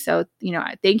listening in. So,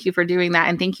 thank you for doing that.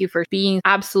 And thank you for being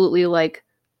absolutely like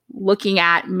looking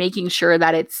at making sure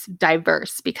that it's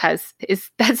diverse, because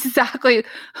that's exactly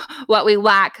what we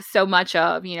lack so much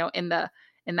of, in the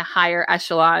higher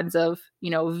echelons of,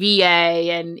 VA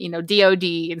and, DOD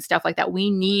and stuff like that. We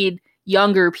need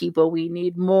younger people. We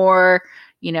need more,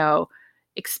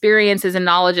 experiences and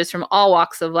knowledges from all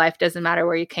walks of life. Doesn't matter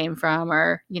where you came from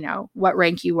or, what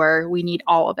rank you were. We need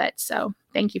all of it. So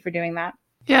thank you for doing that.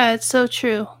 Yeah, it's so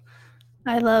true.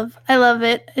 I love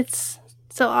it. It's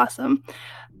so awesome.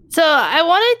 So I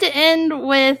wanted to end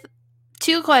with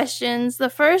 2 questions. The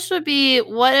first would be,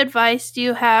 what advice do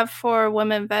you have for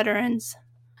women veterans?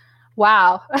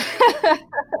 Wow. I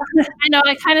know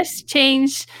I kind of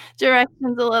changed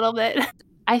directions a little bit.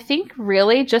 I think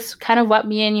really just kind of what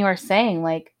me and you are saying,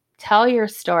 like, tell your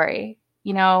story.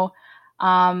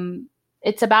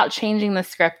 It's about changing the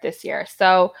script this year.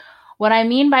 So what I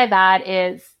mean by that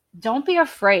is, don't be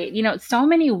afraid. So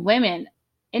many women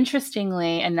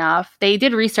interestingly enough, they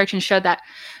did research and showed that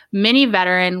many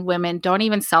veteran women don't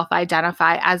even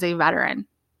self-identify as a veteran.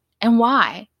 And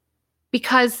why?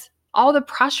 Because all the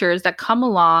pressures that come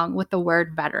along with the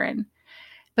word veteran.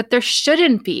 But there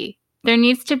shouldn't be. There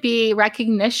needs to be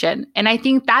recognition. And I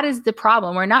think that is the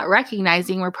problem. We're not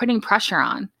recognizing, we're putting pressure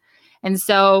on. And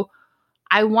so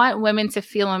I want women to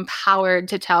feel empowered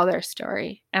to tell their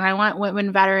story. And I want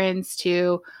women veterans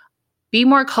to be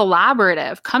more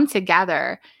collaborative, come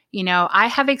together. I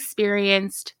have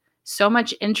experienced so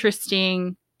much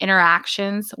interesting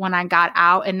interactions when I got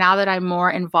out. And now that I'm more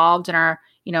involved in our,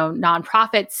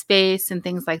 nonprofit space and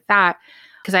things like that,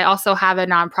 because I also have a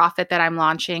nonprofit that I'm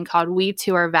launching called We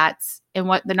Too Are Vets. And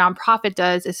what the nonprofit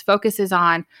does is focuses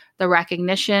on the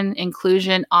recognition,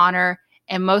 inclusion, honor,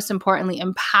 and most importantly,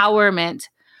 empowerment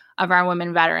of our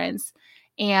women veterans.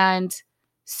 And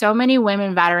so many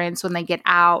women veterans, when they get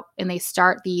out and they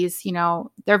start these,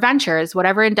 their ventures,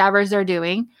 whatever endeavors they're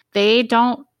doing, they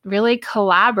don't really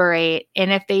collaborate.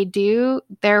 And if they do,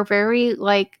 they're very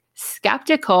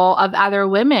skeptical of other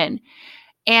women.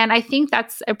 And I think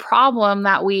that's a problem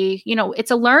that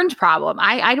it's a learned problem.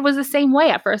 I was the same way.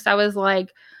 At first I was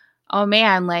like, oh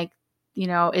man,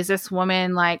 is this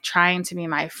woman trying to be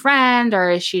my friend,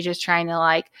 or is she just trying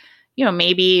to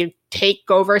maybe take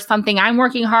over something I'm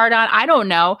working hard on? I don't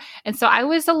know. And so I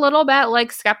was a little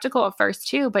bit skeptical at first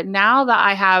too, but now that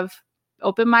I have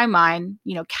opened my mind,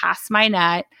 cast my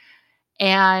net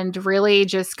and really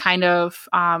just kind of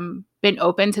been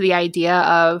open to the idea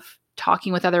of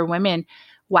talking with other women,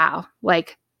 wow,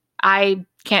 I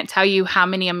can't tell you how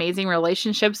many amazing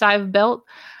relationships I've built.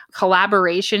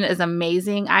 Collaboration is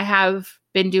amazing. I have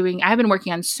been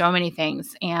working on so many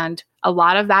things, and a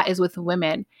lot of that is with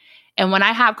women. And when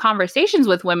I have conversations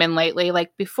with women lately,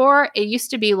 before, it used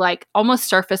to be almost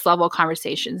surface level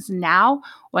conversations. Now,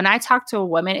 when I talk to a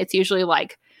woman, it's usually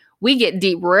we get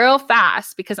deep real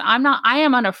fast because I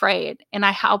am unafraid, and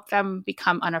I help them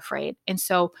become unafraid. And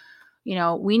so,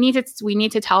 we need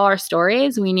to tell our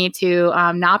stories. We need to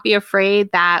not be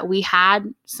afraid that we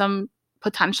had some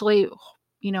potentially,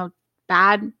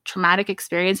 bad traumatic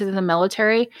experiences in the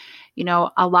military.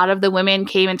 A lot of the women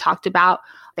came and talked about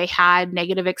they had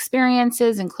negative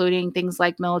experiences, including things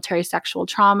like military sexual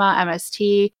trauma,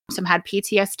 MST. Some had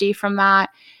PTSD from that.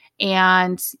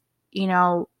 And,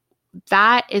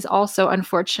 that is also,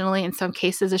 unfortunately, in some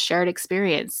cases, a shared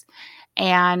experience.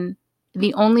 And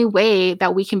the only way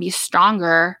that we can be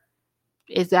stronger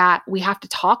is that we have to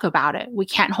talk about it. We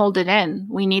can't hold it in.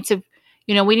 We need to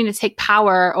take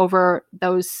power over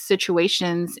those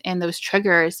situations and those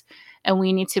triggers, and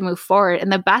we need to move forward.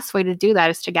 And the best way to do that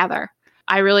is together.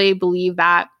 I really believe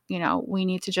that, we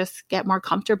need to just get more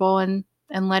comfortable and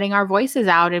letting our voices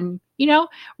out and,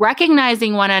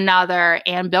 recognizing one another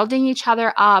and building each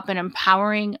other up and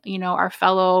empowering, our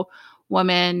fellow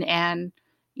women. And,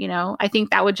 I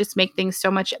think that would just make things so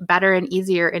much better and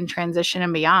easier in transition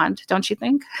and beyond. Don't you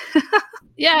think?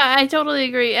 Yeah, I totally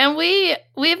agree. And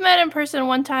we've met in person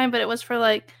one time, but it was for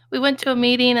we went to a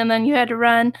meeting and then you had to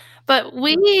run. But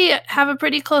we have a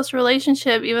pretty close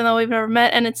relationship, even though we've never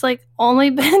met. And it's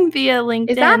only been via LinkedIn.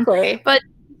 Exactly. But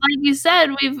like you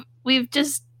said, we've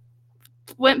just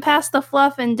went past the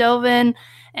fluff and dove in,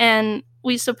 and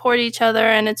we support each other.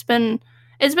 And it's been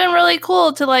really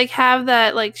cool to have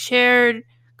that shared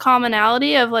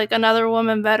commonality of another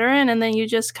woman veteran, and then you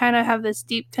just kind of have this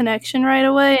deep connection right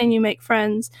away and you make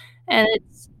friends. And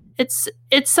it's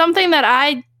something that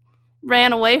I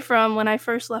ran away from when I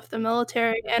first left the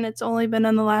military, and it's only been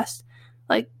in the last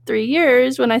 3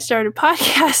 years when I started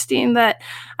podcasting that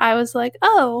I was like,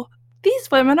 oh,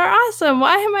 these women are awesome.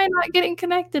 Why am I not getting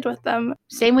connected with them?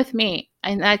 Same with me.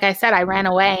 And like I said, I ran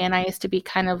away, and I used to be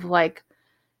kind of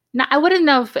I wouldn't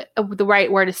know if the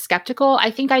right word is skeptical.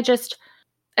 I think I just,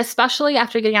 especially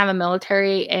after getting out of the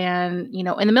military, and,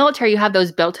 in the military, you have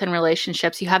those built-in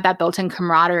relationships, you have that built-in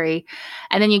camaraderie,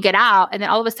 and then you get out, and then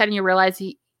all of a sudden you realize,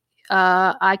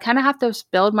 I kind of have to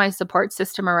build my support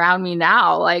system around me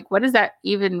now. What does that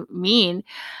even mean?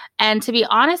 And to be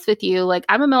honest with you,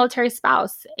 I'm a military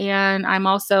spouse, and I'm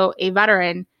also a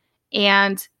veteran,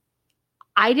 and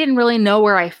I didn't really know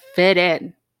where I fit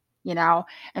in.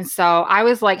 And so I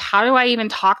was like, how do I even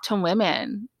talk to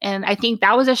women? And I think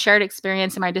that was a shared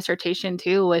experience in my dissertation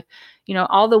too, with,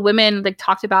 all the women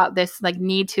talked about this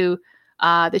need to,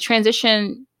 the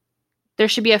transition, there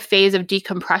should be a phase of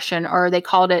decompression, or they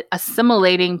called it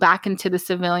assimilating back into the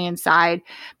civilian side,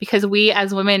 because we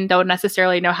as women don't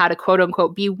necessarily know how to quote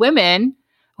unquote be women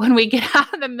when we get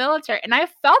out of the military. And I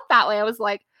felt that way. I was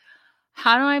like,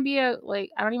 how do I be I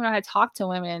don't even know how to talk to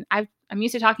women. I'm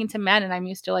used to talking to men, and I'm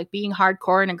used to like being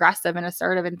hardcore and aggressive and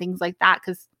assertive and things like that,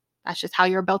 because that's just how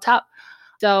you're built up.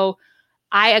 So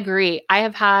I agree. I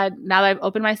have had, now that I've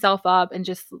opened myself up and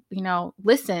just,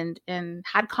 listened and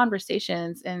had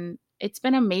conversations, and it's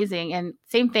been amazing. And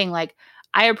same thing, like,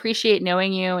 I appreciate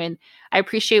knowing you, and I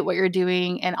appreciate what you're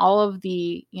doing, and all of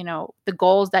the, the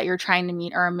goals that you're trying to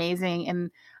meet are amazing.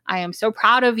 And I am so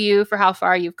proud of you for how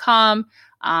far you've come.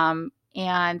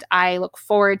 And I look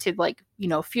forward to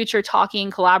future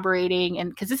talking, collaborating, and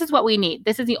because this is what we need.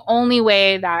 This is the only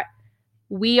way that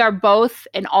we are both,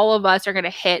 and all of us are going to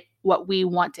hit what we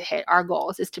want to hit. Our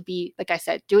goals is to be, like I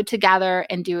said, do it together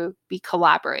and be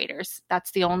collaborators.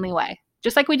 That's the only way.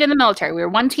 Just like we did in the military. We were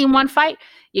one team, one fight.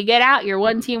 You get out, you're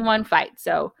one team, one fight.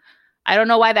 So I don't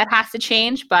know why that has to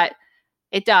change, but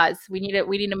it does. We need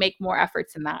to make more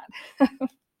efforts in that.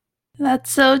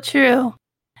 That's so true.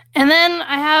 And then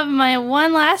I have my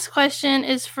one last question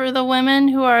is for the women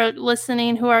who are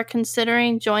listening, who are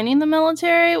considering joining the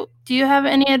military. Do you have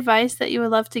any advice that you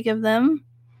would love to give them?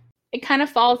 It kind of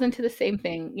falls into the same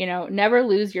thing, never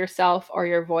lose yourself or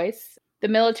your voice. The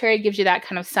military gives you that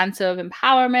kind of sense of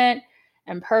empowerment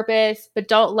and purpose, but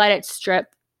don't let it strip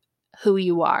who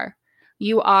you are.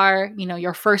 You are,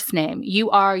 your first name. You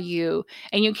are you.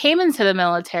 And you came into the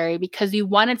military because you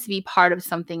wanted to be part of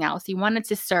something else. You wanted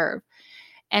to serve.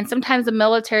 And sometimes the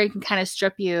military can kind of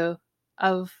strip you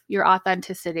of your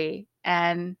authenticity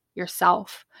and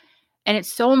yourself. And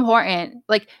it's so important.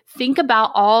 Like, think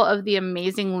about all of the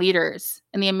amazing leaders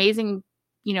and the amazing,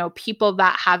 people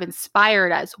that have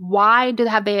inspired us. Why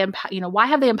have they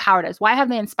empowered us? Why have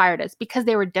they inspired us? Because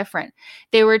they were different.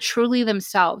 They were truly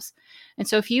themselves. And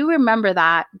so if you remember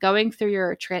that going through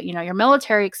your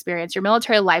military experience, your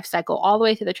military life cycle, all the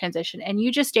way through the transition, and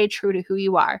you just stay true to who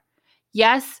you are.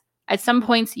 Yes, at some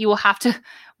points you will have to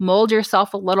mold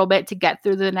yourself a little bit to get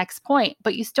through the next point,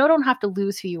 but you still don't have to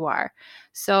lose who you are.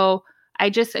 So I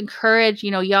just encourage,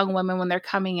 young women when they're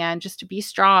coming in, just to be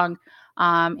strong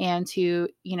and to,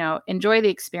 enjoy the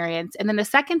experience. And then the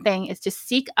second thing is to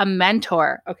seek a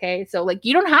mentor. Okay. So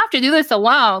you don't have to do this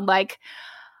alone.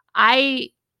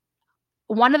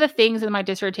 One of the things in my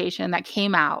dissertation that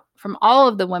came out from all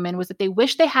of the women was that they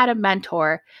wish they had a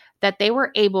mentor that they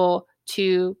were able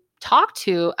to talk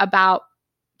to about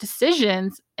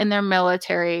decisions in their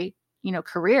military,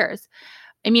 careers.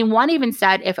 I mean, one even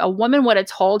said if a woman would have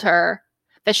told her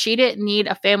that she didn't need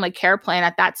a family care plan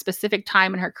at that specific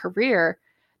time in her career,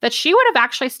 that she would have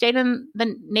actually stayed in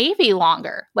the Navy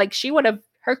longer.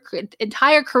 Her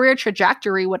entire career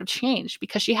trajectory would have changed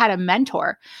because she had a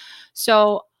mentor.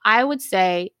 So I would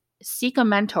say seek a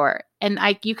mentor. And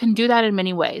you can do that in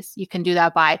many ways. You can do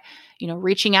that by,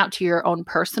 reaching out to your own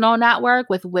personal network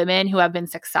with women who have been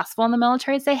successful in the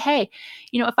military and say, hey,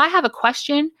 if I have a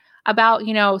question about,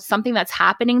 something that's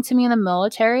happening to me in the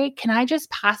military, can I just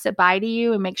pass it by to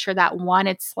you and make sure that one,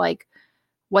 it's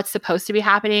what's supposed to be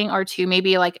happening, or two,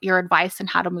 maybe your advice on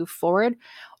how to move forward.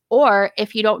 Or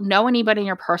if you don't know anybody in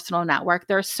your personal network,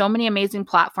 there are so many amazing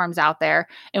platforms out there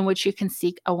in which you can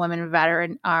seek a women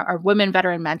veteran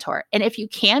mentor. And if you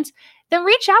can't, then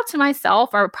reach out to myself,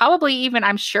 or probably even,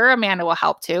 I'm sure Amanda will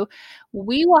help too.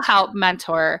 We will help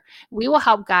mentor. We will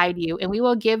help guide you, and we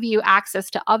will give you access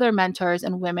to other mentors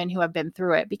and women who have been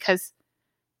through it. Because,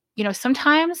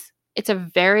 sometimes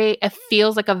it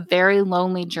feels like a very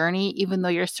lonely journey, even though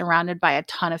you're surrounded by a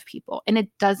ton of people, and it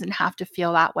doesn't have to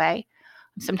feel that way.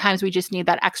 Sometimes we just need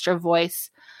that extra voice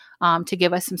to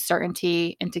give us some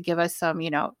certainty and to give us some,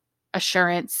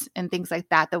 assurance and things like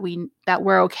that that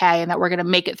we're okay and that we're going to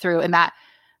make it through, and that,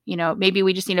 maybe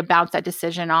we just need to bounce that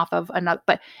decision off of another.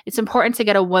 But it's important to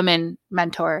get a woman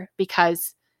mentor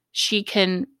because she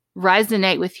can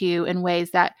resonate with you in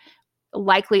ways that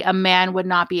likely a man would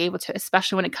not be able to,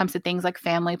 especially when it comes to things like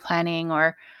family planning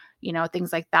or,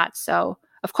 things like that. So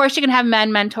of course you can have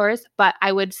men mentors, but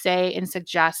I would say and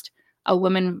suggest a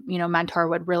woman, mentor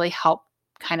would really help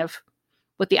kind of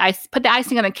put the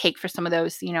icing on the cake for some of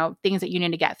those, things that you need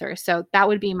to get through. So that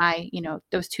would be my,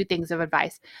 those two things of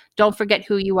advice. Don't forget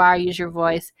who you are, use your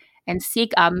voice, and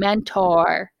seek a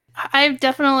mentor. I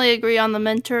definitely agree on the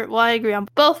mentor. Well, I agree on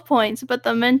both points, but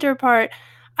the mentor part,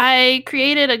 I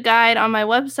created a guide on my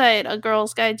website, A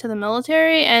Girl's Guide to the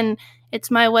Military, and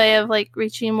it's my way of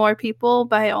reaching more people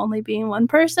by only being one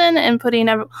person and putting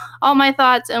all my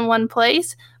thoughts in one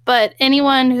place. But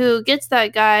anyone who gets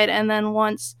that guide and then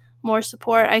wants more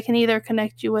support, I can either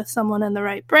connect you with someone in the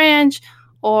right branch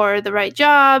or the right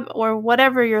job or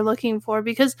whatever you're looking for.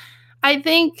 Because I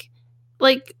think,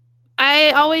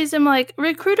 I always am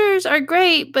recruiters are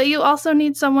great, but you also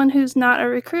need someone who's not a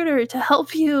recruiter to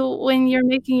help you when you're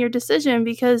making your decision,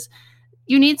 because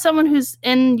you need someone who's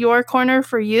in your corner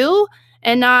for you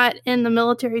and not in the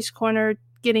military's corner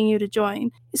getting you to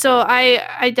join. So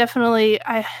I definitely,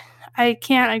 I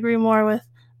can't agree more with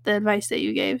the advice that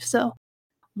you gave. So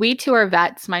We Too Are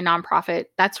Vets, my nonprofit,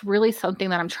 that's really something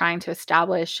that I'm trying to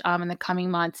establish in the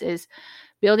coming months, is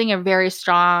building a very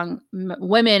strong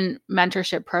women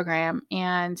mentorship program.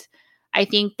 And I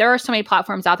think there are so many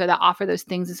platforms out there that offer those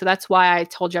things. And so that's why I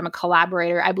told you I'm a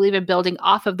collaborator. I believe in building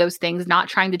off of those things, not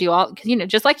trying to do all, because,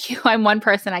 just like you, I'm one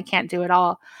person, I can't do it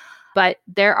all. But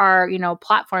there are,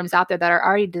 platforms out there that are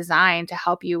already designed to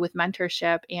help you with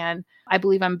mentorship. And I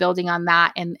believe I'm building on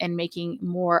that and making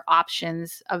more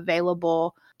options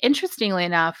available. Interestingly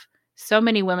enough, so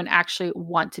many women actually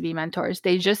want to be mentors.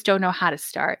 They just don't know how to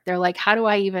start. They're like, how do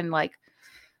I even I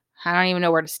don't even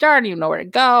know where to start. I don't even know where to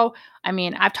go. I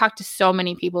mean, I've talked to so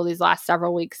many people these last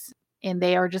several weeks, and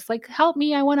they are just like, help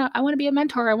me. I want to be a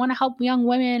mentor. I want to help young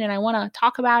women, and I want to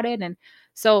talk about it. And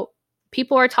so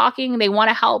people are talking, they want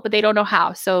to help, but they don't know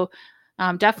how. So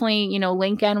definitely,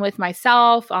 link in with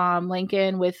myself, link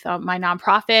in with my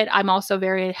nonprofit. I'm also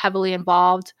very heavily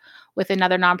involved with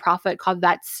another nonprofit called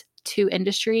Vets to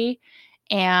Industry.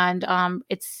 And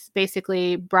it's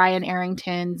basically Brian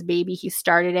Arrington's baby. He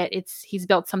started it. He's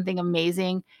built something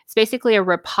amazing. It's basically a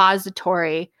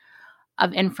repository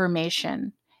of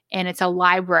information. And it's a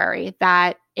library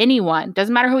that anyone,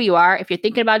 doesn't matter who you are, if you're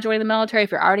thinking about joining the military,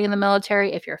 if you're already in the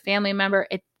military, if you're a family member,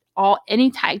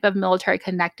 any type of military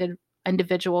connected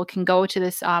individual can go to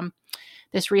this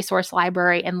resource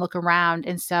library and look around.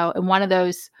 And so in one of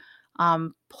those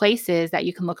places that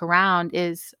you can look around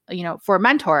is, for a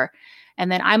mentor. And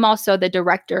then I'm also the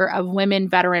director of women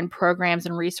veteran programs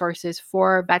and resources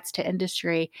for Vets to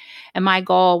Industry. And my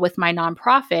goal with my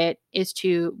nonprofit is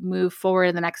to move forward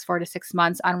in the next 4 to 6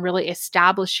 months on really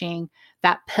establishing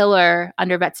that pillar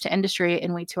under Vets to Industry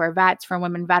and We Too Are Vets for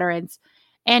women veterans.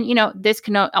 And, this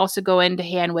can also go into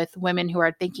hand with women who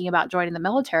are thinking about joining the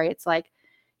military. It's like,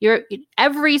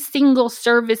 every single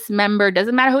service member,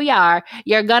 doesn't matter who you are,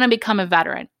 you're going to become a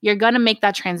veteran. You're going to make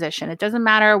that transition. It doesn't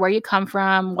matter where you come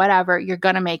from, whatever, you're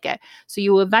going to make it. So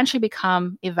you will eventually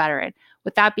become a veteran.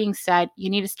 With that being said,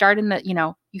 you need to start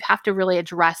you have to really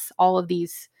address all of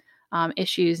these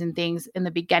issues and things in the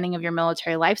beginning of your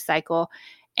military life cycle.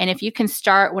 And if you can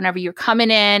start whenever you're coming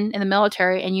in the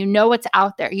military and you know what's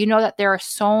out there, you know that there are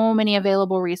so many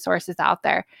available resources out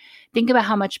there. Think about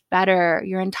how much better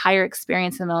your entire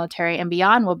experience in the military and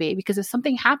beyond will be, because if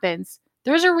something happens,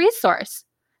 there's a resource.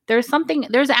 There's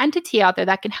an entity out there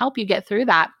that can help you get through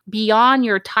that beyond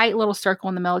your tight little circle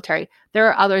in the military. There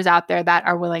are others out there that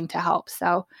are willing to help.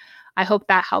 So I hope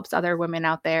that helps other women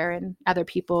out there and other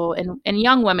people and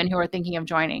young women who are thinking of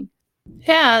joining.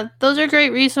 Yeah, those are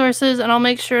great resources, and I'll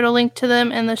make sure to link to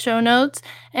them in the show notes.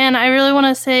 And I really want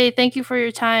to say thank you for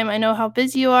your time. I know how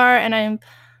busy you are, and I'm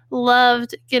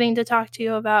loved getting to talk to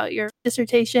you about your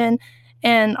dissertation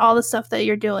and all the stuff that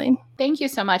you're doing. Thank you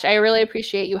so much. I really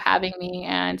appreciate you having me,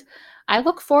 and I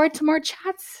look forward to more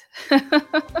chats.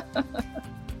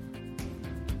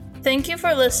 Thank you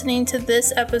for listening to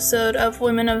this episode of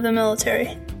Women of the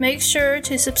Military. Make sure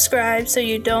to subscribe so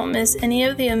you don't miss any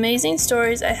of the amazing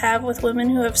stories I have with women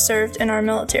who have served in our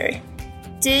military.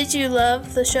 Did you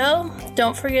love the show?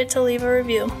 Don't forget to leave a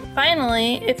review.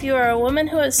 Finally, if you are a woman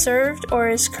who has served or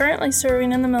is currently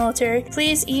serving in the military,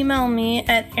 please email me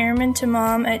at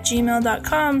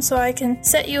airmantomom@gmail.com so I can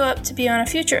set you up to be on a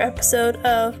future episode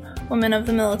of Women of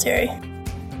the Military.